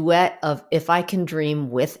 singing a duet of If I Can Dream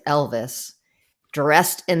with Elvis,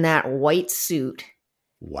 dressed in that white suit,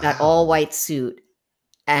 that all white suit.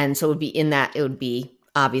 And so it would be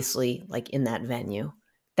obviously like in that venue.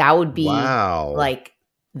 That would be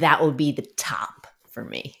that would be the top for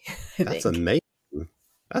me. That's amazing.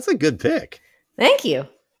 That's a good pick. Thank you.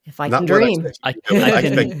 If I can dream. I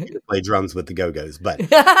expect you to play drums with the Go-Go's, but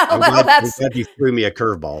I'm glad you threw me a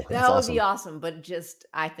curveball. That would be awesome. But just,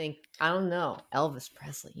 I think, I don't know, Elvis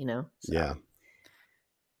Presley, So. Yeah.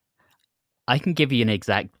 I can give you an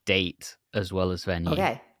exact date as well as venue.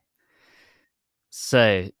 Okay.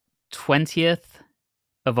 So, 20th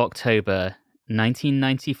of October,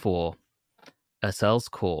 1994, Earl's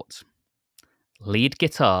Court. Lead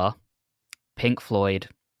guitar, Pink Floyd,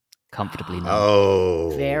 Comfortably Numb.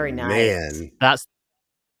 Oh, very nice. Man.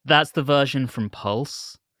 That's the version from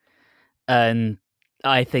Pulse. And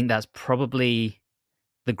I think that's probably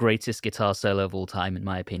the greatest guitar solo of all time, in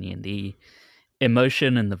my opinion. The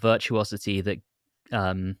emotion and the virtuosity that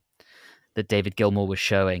that David Gilmour was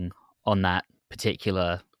showing on that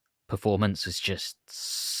particular performance was just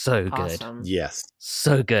so good. Awesome. Yes.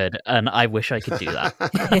 So good. And I wish I could do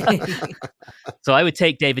that. So I would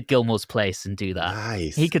take David Gilmour's place and do that.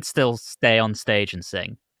 Nice. He could still stay on stage and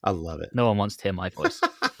sing. I love it. No one wants to hear my voice.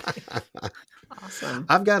 Awesome.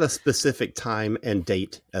 I've got a specific time and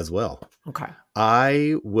date as well. Okay.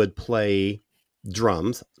 I would play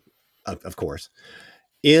drums, of course,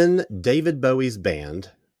 in David Bowie's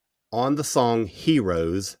band on the song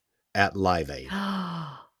Heroes at Live Aid.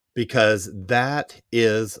 Because that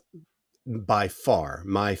is by far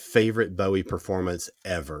my favorite Bowie performance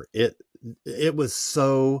ever. It was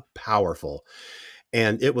so powerful.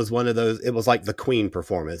 And it was one of those, it was like the Queen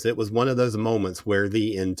performance. It was one of those moments where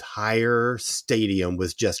the entire stadium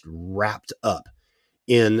was just wrapped up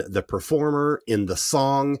in the performer, in the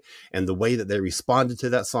song, and the way that they responded to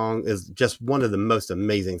that song is just one of the most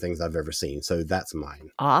amazing things I've ever seen. So that's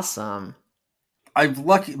mine. Awesome. I've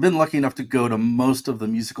been lucky enough to go to most of the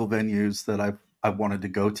musical venues that I've I wanted to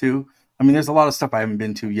go to. I mean, there's a lot of stuff I haven't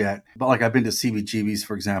been to yet, but like I've been to CBGB's,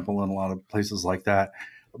 for example, and a lot of places like that.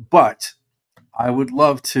 But I would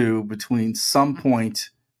love to, between some point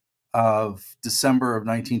of December of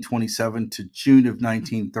 1927 to June of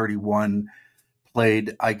 1931,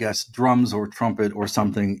 played, I guess, drums or trumpet or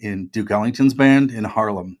something in Duke Ellington's band in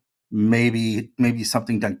Harlem. Maybe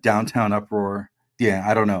something like Downtown Uproar. Yeah,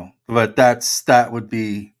 I don't know. But that would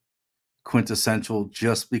be quintessential,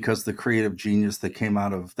 just because the creative genius that came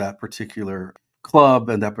out of that particular club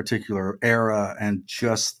and that particular era, and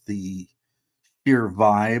just the sheer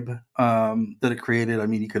vibe that it created. I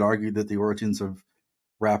mean, you could argue that the origins of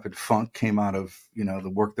rapid funk came out of,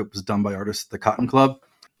 the work that was done by artists at the Cotton Club.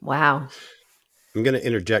 Wow. I'm going to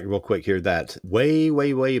interject real quick here that way,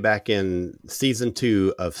 way, way back in season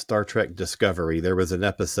 2 of Star Trek Discovery, there was an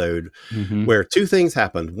episode where 2 things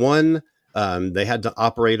happened. One, they had to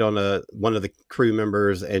operate on one of the crew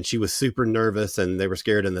members, and she was super nervous and they were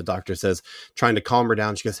scared. And the doctor says, trying to calm her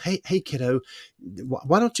down, she goes, hey, kiddo,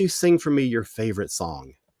 why don't you sing for me your favorite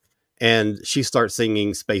song? And she starts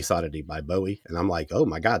singing Space Oddity by Bowie. And I'm like, oh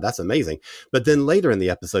my God, that's amazing. But then later in the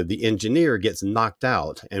episode, the engineer gets knocked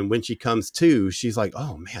out. And when she comes to, she's like,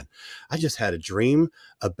 oh man, I just had a dream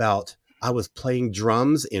about I was playing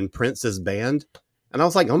drums in Prince's band. And I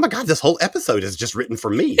was like, oh my God, this whole episode is just written for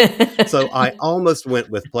me. So I almost went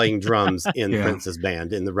with playing drums in Prince's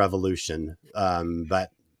band in the Revolution. But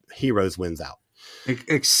Heroes wins out.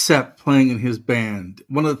 Except playing in his band.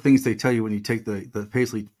 One of the things they tell you when you take the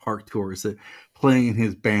Paisley Park tour is that playing in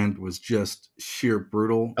his band was just sheer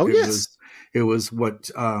brutal. Oh, yes. It was what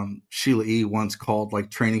Sheila E. once called like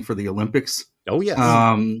training for the Olympics. Oh, yes.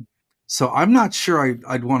 So I'm not sure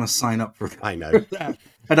I'd want to sign up for that. I know. That.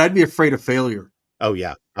 And I'd be afraid of failure. Oh,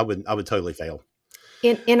 yeah. I would totally fail.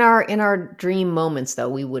 In our dream moments, though,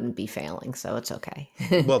 we wouldn't be failing, so it's okay.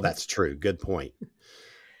 Well, that's true. Good point.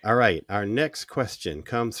 All right. Our next question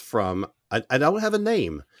comes from, I don't have a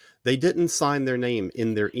name. They didn't sign their name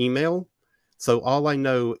in their email. So all I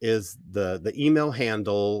know is the email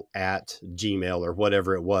handle at Gmail or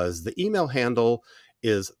whatever it was. The email handle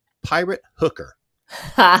is Pirate Hooker.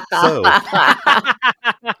 So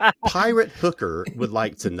Pirate Hooker would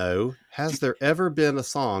like to know, has there ever been a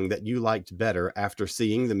song that you liked better after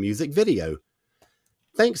seeing the music video?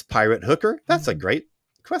 Thanks, Pirate Hooker. That's a great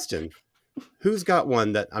question. Who's got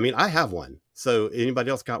one I have one. So anybody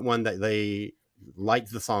else got one that they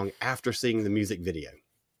liked the song after seeing the music video?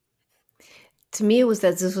 To me, it was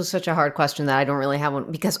that this was such a hard question that I don't really have one,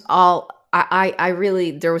 because I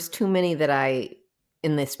really, there was too many that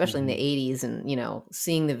especially in the 80s and,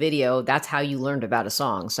 seeing the video, that's how you learned about a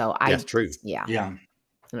song. So that's true. Yeah. I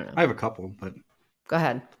don't know. I have a couple, but go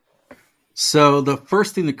ahead. So the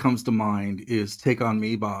first thing that comes to mind is Take On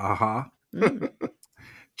Me by a-ha.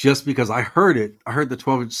 Just because I heard the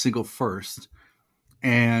 12-inch single first.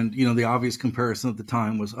 And, the obvious comparison at the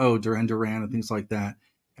time was, Duran Duran and things like that.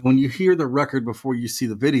 And when you hear the record before you see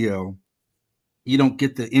the video, you don't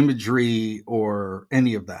get the imagery or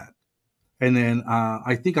any of that. And then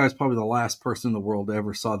I think I was probably the last person in the world to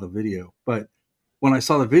ever saw the video. But when I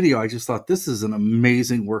saw the video, I just thought, this is an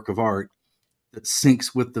amazing work of art that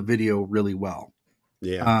syncs with the video really well.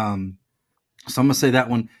 Yeah. So I'm going to say that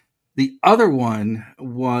one. The other one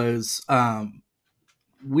was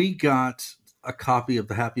we got a copy of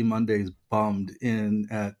the Happy Mondays Bummed in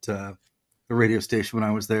at the radio station when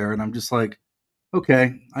I was there. And I'm just like,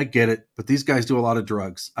 okay, I get it. But these guys do a lot of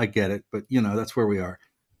drugs. I get it. But, that's where we are.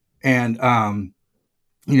 And, I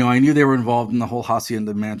knew they were involved in the whole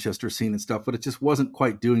Hacienda Manchester scene and stuff, but it just wasn't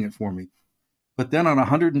quite doing it for me. But then on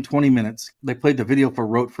 120 minutes, they played the video for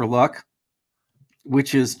Wrote for Luck,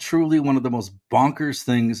 which is truly one of the most bonkers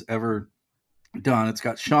things ever done. It's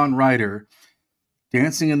got Sean Ryder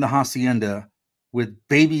dancing in the Hacienda with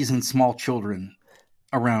babies and small children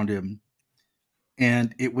around him.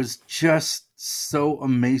 And it was just so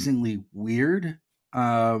amazingly weird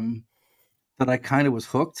that I kind of was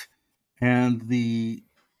hooked. And the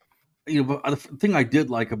thing I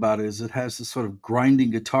did like about it is it has this sort of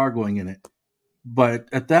grinding guitar going in it. But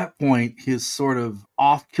at that point, his sort of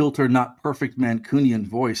off-kilter, not perfect Mancunian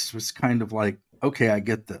voice was kind of like, okay, I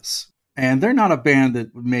get this. And they're not a band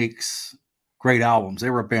that makes great albums. They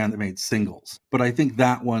were a band that made singles. But I think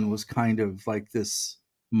that one was kind of like this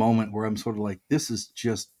moment where I'm sort of like, this is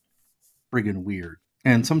just friggin' weird.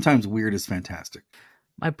 And sometimes weird is fantastic.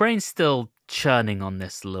 My brain's still churning on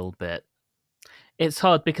this a little bit. It's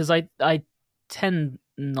hard because I tend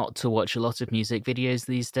not to watch a lot of music videos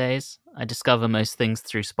these days. I discover most things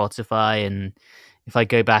through Spotify, and if I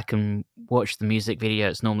go back and watch the music video,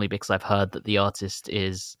 it's normally because I've heard that the artist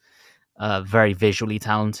is very visually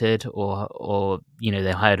talented, or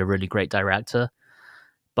they hired a really great director.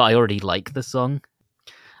 But I already like the song.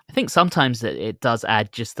 I think sometimes it does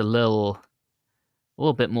add just a little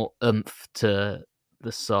bit more oomph to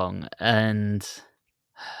the song. And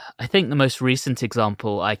I think the most recent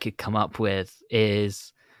example I could come up with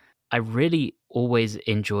is I really always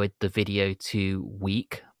enjoyed the video to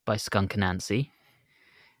Weak by Skunk Anansie.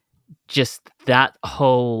 Just that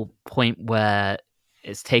whole point where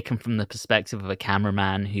it's taken from the perspective of a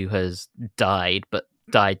cameraman who has died, but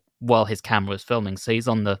died while his camera was filming. So he's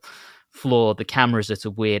on the floor, the camera's at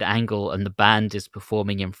a weird angle, and the band is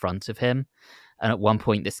performing in front of him. And at one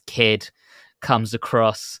point, this kid comes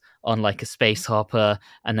across on like a space hopper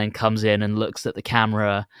and then comes in and looks at the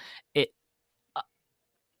camera.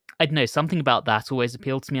 I don't know, something about that always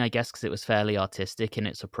appealed to me, I guess, because it was fairly artistic in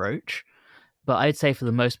its approach. But I'd say for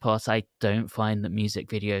the most part, I don't find that music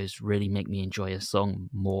videos really make me enjoy a song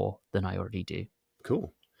more than I already do.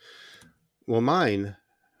 Cool. Well, mine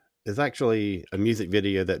is actually a music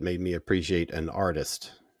video that made me appreciate an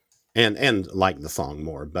artist and like the song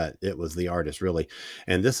more, but it was the artist really.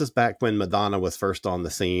 And this is back when Madonna was first on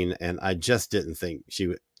the scene, and I just didn't think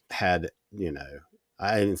she had,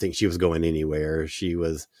 I didn't think she was going anywhere. She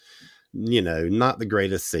was, not the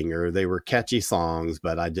greatest singer. They were catchy songs,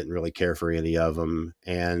 but I didn't really care for any of them.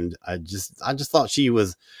 And I just thought she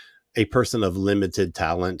was a person of limited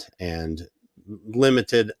talent and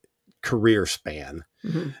limited career span.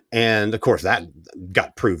 Mm-hmm. And of course that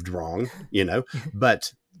got proved wrong,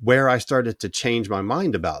 but where I started to change my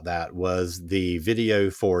mind about that was the video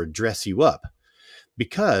for Dress You Up,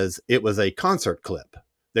 because it was a concert clip.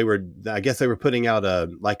 I guess they were putting out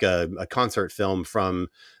a concert film from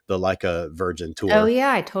the Like a Virgin tour. Oh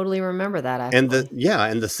yeah, I totally remember that. Actually.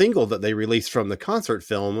 And the single that they released from the concert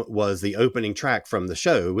film was the opening track from the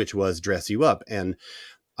show, which was Dress You Up. And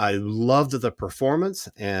I loved the performance,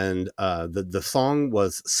 and the song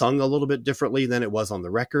was sung a little bit differently than it was on the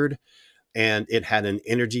record. And it had an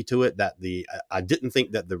energy to it that I didn't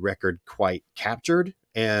think that the record quite captured.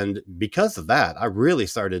 And because of that, I really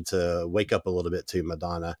started to wake up a little bit to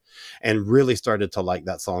Madonna and really started to like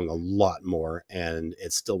that song a lot more. And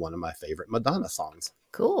it's still one of my favorite Madonna songs.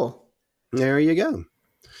 Cool. There you go.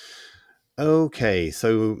 Okay,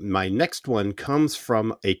 so my next one comes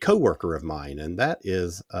from a coworker of mine, and that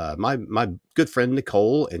is my good friend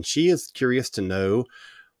Nicole. And she is curious to know,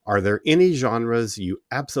 are there any genres you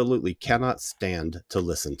absolutely cannot stand to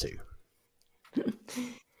listen to?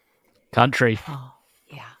 Country. Oh,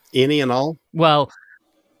 yeah. Any and all? Well,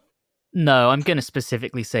 no, I'm going to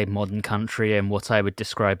specifically say modern country and what I would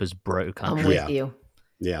describe as bro country. I'm with you.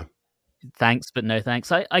 Yeah. Thanks, but no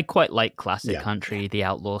thanks. I quite like classic country, the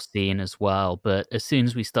outlaw scene as well. But as soon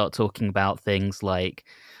as we start talking about things like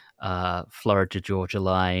Florida Georgia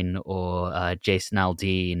Line or Jason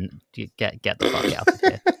Aldean, get the fuck out of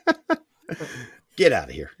here. Get out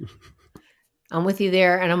of here. I'm with you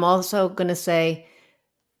there. And I'm also going to say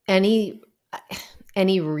any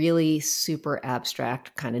really super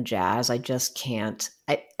abstract kind of jazz, I just can't.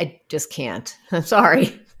 I just can't. I'm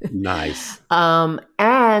sorry. Nice.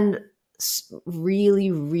 And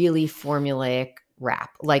really, really formulaic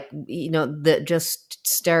rap, like, the just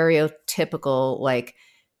stereotypical, like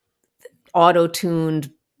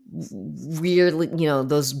auto-tuned, weirdly,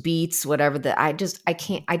 those beats, whatever, that I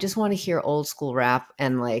can't. I just want to hear old school rap,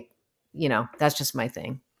 and that's just my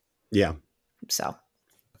thing. Yeah. So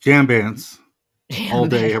jam bands all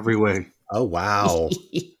day, every way. Oh, wow.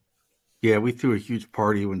 Yeah, we threw a huge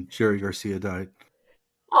party when Jerry Garcia died.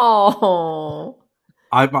 Oh,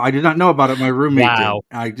 I did not know about it. My roommate did.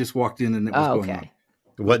 I just walked in and it was going on.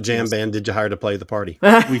 What jam band did you hire to play the party?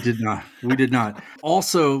 We did not.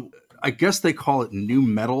 Also, I guess they call it new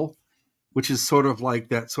metal, which is sort of like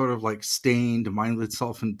Stained, mindless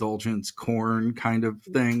self-indulgence, Korn kind of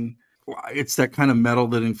thing. It's that kind of metal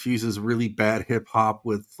that infuses really bad hip hop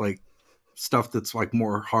with like stuff that's like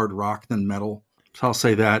more hard rock than metal. So I'll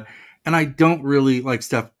say that. And I don't really like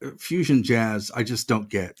stuff, fusion jazz. I just don't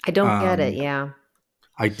get. I don't get it. Yeah.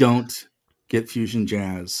 I don't get fusion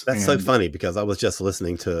jazz. That's so funny, because I was just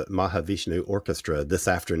listening to Mahavishnu Orchestra this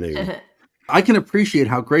afternoon. I can appreciate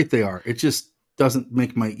how great they are. It just doesn't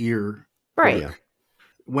make my ear break. Yeah.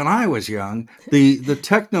 When I was young, the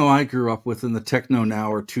techno I grew up with and the techno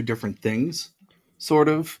now are two different things, sort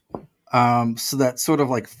of. So that sort of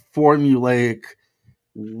like formulaic,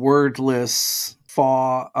 wordless,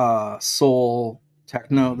 soul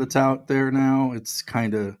techno that's out there now, it's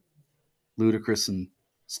kind of ludicrous and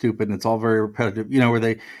stupid, and it's all very repetitive, where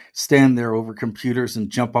they stand there over computers and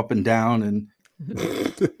jump up and down. And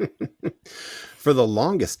for the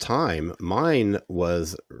longest time, mine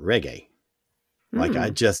was reggae. Like I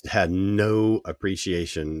just had no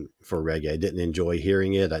appreciation for reggae. I didn't enjoy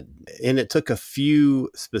hearing it. And it took a few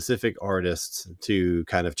specific artists to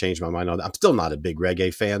kind of change my mind on it. I'm still not a big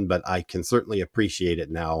reggae fan, but I can certainly appreciate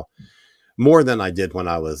it now more than I did when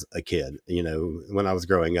I was a kid. You know, when I was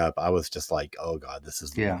growing up, I was just like, oh God, this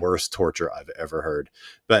is the worst torture I've ever heard.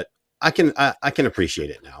 But I can appreciate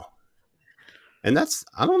it now. And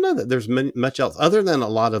I don't know that there's much else other than a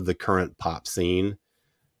lot of the current pop scene.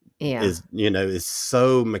 Is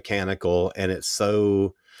so mechanical, and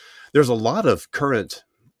there's a lot of current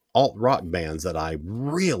alt rock bands that I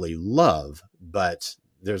really love, but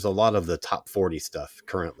there's a lot of the top 40 stuff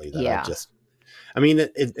currently that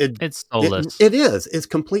it's soulless. It's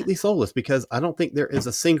completely soulless because I don't think there is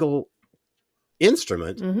a single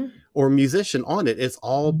instrument or musician on it. It's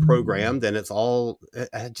all programmed and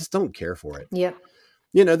I just don't care for it. Yep.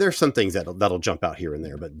 You know, there's some things that'll jump out here and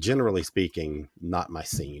there, but generally speaking, not my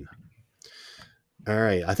scene. All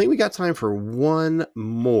right. I think we got time for one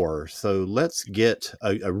more. So let's get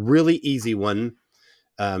a really easy one.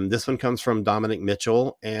 This one comes from Dominic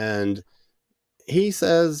Mitchell, and he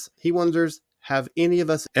says, he wonders, have any of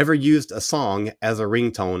us ever used a song as a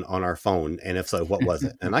ringtone on our phone? And if so, what was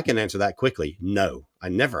it? And I can answer that quickly. No, I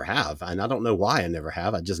never have. And I don't know why I never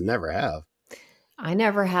have. I just never have. I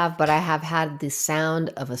never have, but I have had the sound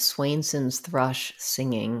of a Swainson's thrush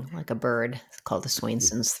singing like a bird. It's called a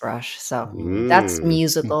Swainson's thrush. So that's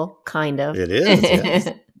musical, kind of. It is.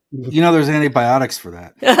 Yes. You know, there's antibiotics for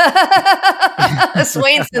that.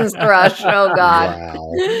 Swainson's thrush. Oh, God.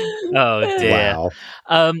 Wow. Oh, dear.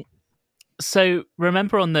 Wow. So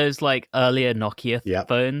remember on those like earlier Nokia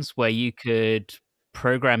phones where you could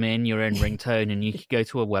program in your own ringtone and you could go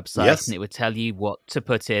to a website and it would tell you what to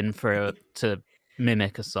put in to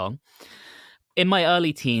mimic a song. In my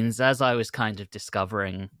early teens, as I was kind of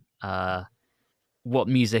discovering what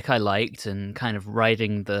music I liked and kind of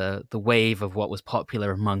riding the wave of what was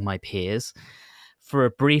popular among my peers, for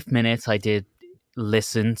a brief minute I did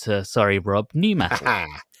listen to, sorry Rob, nu metal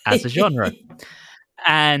as a genre.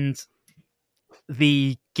 And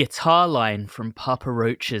the guitar line from Papa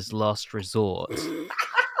Roach's Last Resort,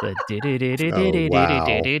 the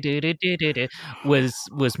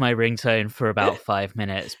was my ringtone for about 5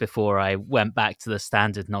 minutes before I went back to the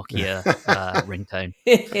standard Nokia ringtone.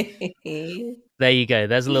 There you go.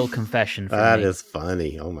 There's a little confession from That me. is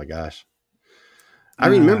funny. Oh my gosh. I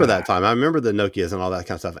remember that time. I remember the Nokias and all that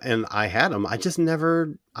kind of stuff. And I had them. I just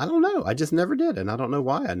never did. And I don't know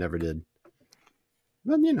why I never did.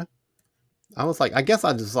 But, you know, I was like, I guess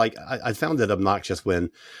I just like, I found it obnoxious when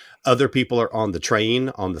other people are on the train,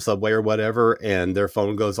 on the subway or whatever, and their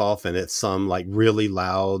phone goes off and it's some like really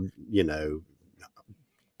loud, you know,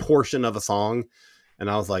 portion of a song. And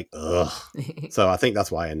I was like, ugh. So I think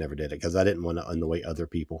that's why I never did it, because I didn't want to annoy other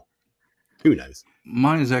people. Who knows?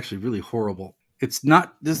 Mine is actually really horrible. It's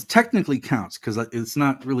not, this technically counts because it's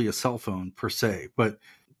not really a cell phone per se, but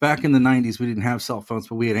back in the 90s, we didn't have cell phones,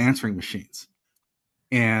 but we had answering machines.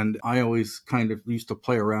 And I always kind of used to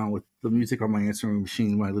play around with the music on my answering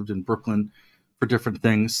machine when I lived in Brooklyn for different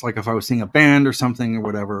things. Like if I was seeing a band or something or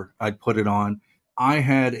whatever, I'd put it on. I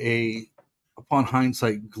had upon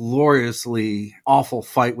hindsight, gloriously awful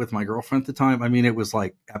fight with my girlfriend at the time. I mean, it was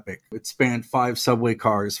like epic. It spanned 5 subway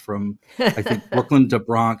cars from, I think, Brooklyn to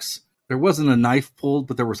Bronx. There wasn't a knife pulled,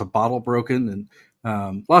 but there was a bottle broken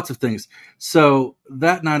and lots of things. So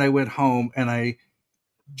that night I went home and I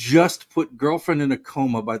just put Girlfriend in a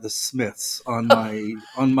Coma by the Smiths on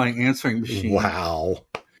my answering machine. Wow.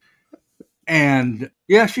 And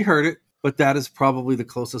yeah, she heard it, but that is probably the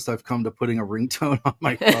closest I've come to putting a ringtone on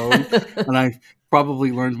my phone. And I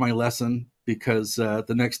probably learned my lesson because the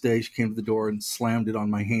next day she came to the door and slammed it on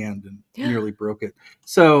my hand and nearly broke it.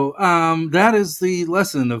 So that is the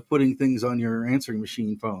lesson of putting things on your answering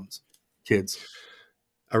machine phones, kids.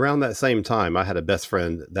 Around that same time, I had a best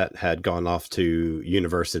friend that had gone off to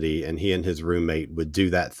university, and he and his roommate would do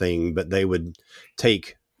that thing, but they would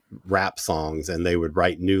take rap songs and they would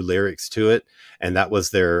write new lyrics to it. And that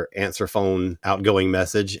was their answer phone outgoing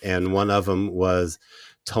message. And one of them was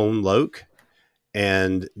Tone Loc.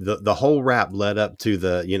 And the whole rap led up to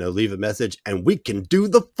the, you know, leave a message and we can do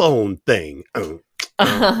the phone thing. So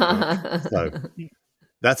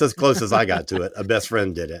that's as close as I got to it. A best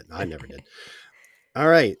friend did it. I never did. All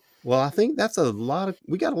right. Well, I think that's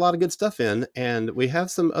we got a lot of good stuff in, and we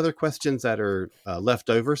have some other questions that are left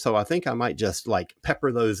over. So I think I might just like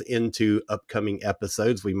pepper those into upcoming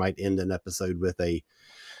episodes. We might end an episode with a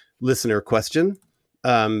listener question.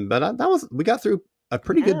 But we got through a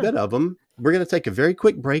pretty good bit of them. We're going to take a very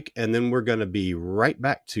quick break, and then we're going to be right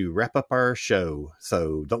back to wrap up our show.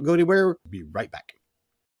 So don't go anywhere. We'll be right back.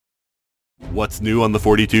 What's new on the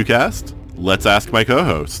 42 cast? Let's ask my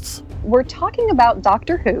co-hosts. We're talking about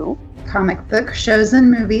Doctor Who, comic book shows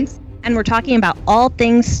and movies, and we're talking about all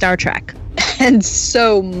things Star Trek, and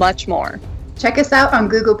so much more. Check us out on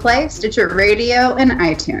Google Play, Stitcher Radio, and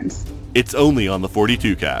iTunes. It's only on the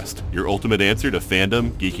 42 cast, your ultimate answer to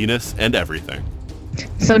fandom, geekiness, and everything.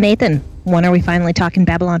 So Nathan, when are we finally talking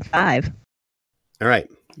Babylon 5? All right,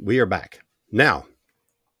 we are back. Now,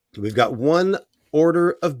 we've got one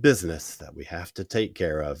order of business that we have to take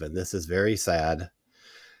care of, and this is very sad.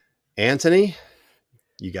 Anthony,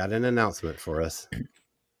 you got an announcement for us.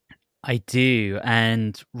 I do,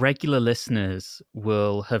 and regular listeners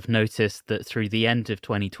will have noticed that through the end of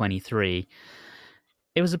 2023,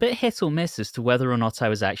 it was a bit hit or miss as to whether or not I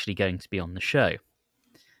was actually going to be on the show.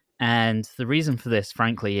 And the reason for this,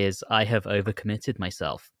 frankly, is I have overcommitted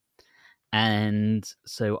myself. And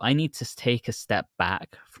so I need to take a step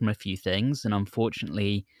back from a few things. And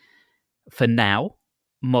unfortunately, for now,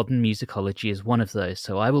 modern musicology is one of those.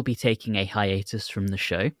 So I will be taking a hiatus from the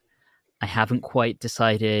show. I haven't quite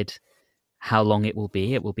decided how long it will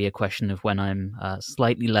be. It will be a question of when I'm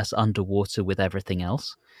slightly less underwater with everything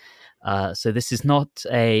else. So this is not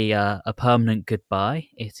a permanent goodbye.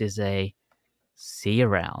 It is a see you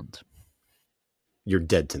around. You're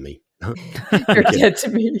dead to me. You're dead to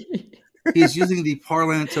me. He's using the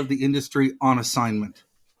parlance of the industry on assignment.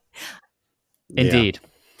 Indeed. Yeah.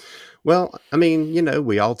 Well, I mean,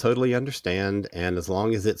 we all totally understand. And as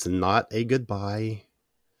long as it's not a goodbye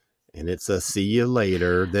and it's a see you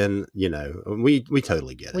later, then, we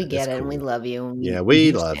totally get it. We get it, and we love you. And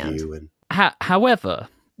we love you. And however,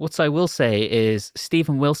 what I will say is,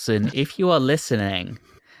 Stephen Wilson, if you are listening,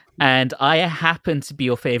 and I happen to be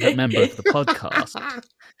your favorite member of the podcast,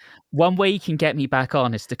 one way you can get me back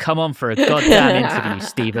on is to come on for a goddamn interview,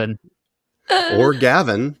 Stephen. Or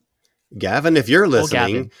Gavin. Gavin, if you're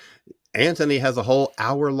listening, Anthony has a whole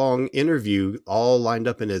hour-long interview all lined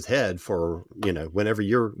up in his head for, whenever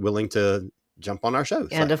you're willing to jump on our show.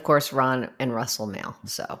 And of course, Ron and Russell Mail.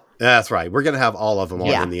 So that's right. We're going to have all of them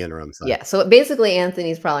on in the interim. So. Yeah. So basically,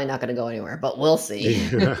 Anthony's probably not going to go anywhere, but we'll see.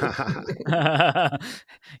 Yeah.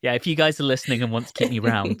 If you guys are listening and want to keep me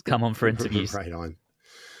around, come on for interviews. Right on.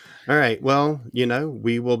 All right. Well,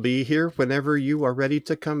 we will be here whenever you are ready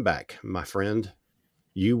to come back, my friend.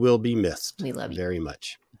 You will be missed. We love you very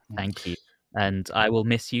much. Thank you. And I will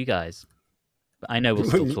miss you guys. I know we'll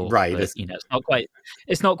still talk, right. But,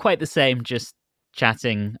 it's not quite the same just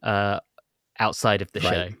chatting outside of the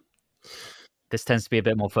show. This tends to be a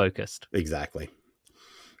bit more focused. Exactly.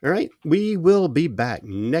 All right. We will be back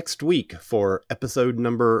next week for episode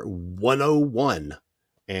number 101.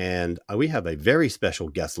 And we have a very special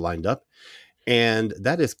guest lined up. And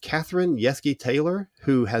that is Catherine Yeske Taylor,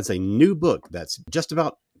 who has a new book that's just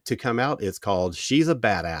about to come out. It's called She's a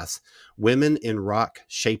Badass, Women in Rock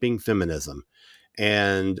Shaping Feminism.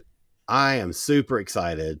 And I am super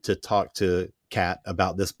excited to talk to Kat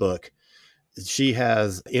about this book. She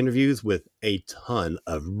has interviews with a ton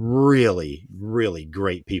of really, really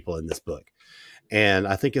great people in this book. And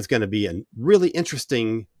I think it's going to be a really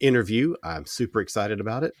interesting interview. I'm super excited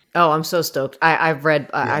about it. Oh, I'm so stoked. I've read,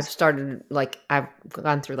 I've started, I've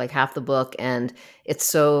gone through half the book, and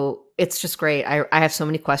it's just great. I have so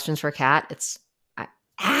many questions for Kat.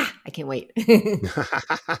 I can't wait.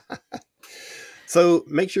 So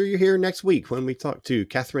make sure you're here next week when we talk to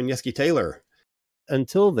Catherine Yeske Taylor.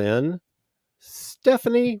 Until then,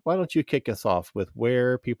 Stephanie, why don't you kick us off with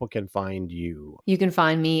where people can find you? You can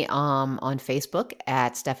find me on Facebook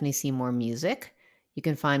at Stephanie Seymour Music. You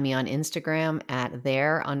can find me on Instagram at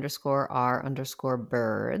there_r_birds.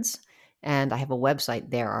 And I have a website,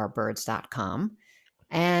 therearebirds.com.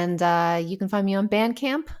 And you can find me on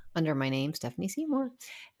Bandcamp under my name, Stephanie Seymour.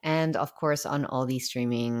 And of course, on all these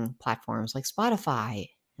streaming platforms like Spotify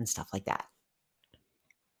and stuff like that.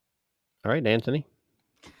 All right, Anthony.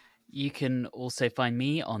 You can also find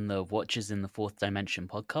me on the Watchers in the Fourth Dimension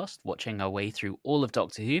podcast, watching our way through all of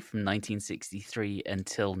Doctor Who from 1963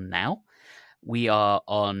 until now. We are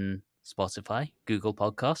on Spotify, Google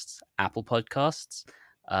Podcasts, Apple Podcasts,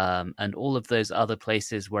 and all of those other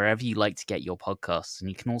places wherever you like to get your podcasts. And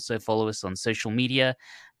you can also follow us on social media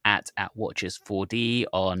at Watchers4D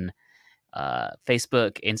on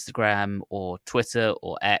Facebook, Instagram, or Twitter,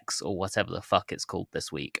 or X, or whatever the fuck it's called this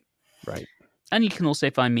week. Right. And you can also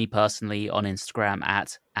find me personally on Instagram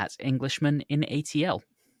at Englishman in ATL.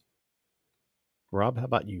 Rob, how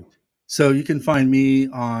about you? So you can find me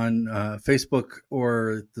on Facebook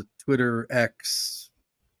or the Twitter X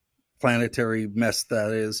planetary mess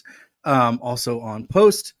that is. Also on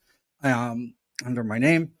Post under my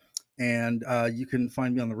name. And you can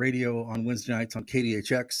find me on the radio on Wednesday nights on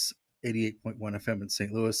KDHX 88.1 FM in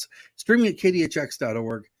St. Louis, streaming at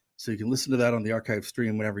kdhx.org. So you can listen to that on the archive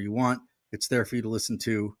stream whenever you want. It's there for you to listen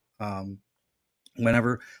to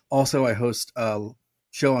whenever. Also, I host a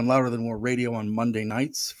show on Louder Than War Radio on Monday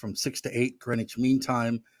nights from 6 to 8 Greenwich Mean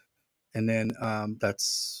Time. And then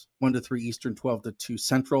that's 1 to 3 Eastern, 12 to 2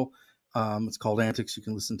 Central. It's called Antics. You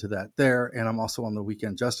can listen to that there. And I'm also on the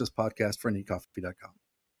Weekend Justice podcast for NeedCoffee.com.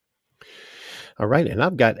 All right. And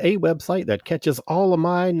I've got a website that catches all of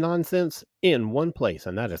my nonsense in one place,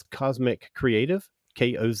 and that is Cosmic Creative,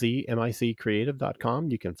 KOZMIC creative.com.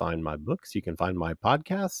 You can find my books. You can find my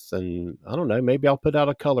podcasts. And I don't know, maybe I'll put out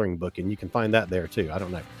a coloring book and you can find that there too. I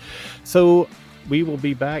don't know. So we will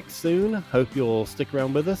be back soon. Hope you'll stick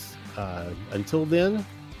around with us. Until then,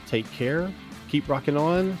 take care, keep rocking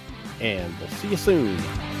on, and we'll see you soon.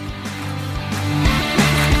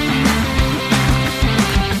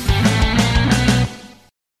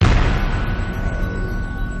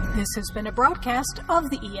 This has been a broadcast of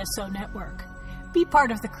the ESO Network. Be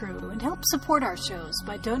part of the crew and help support our shows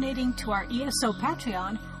by donating to our ESO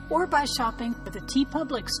Patreon or by shopping at the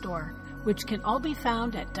TeePublic store, which can all be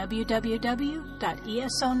found at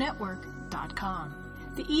www.esonetwork.com.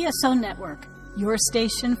 The ESO Network, your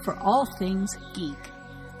station for all things geek.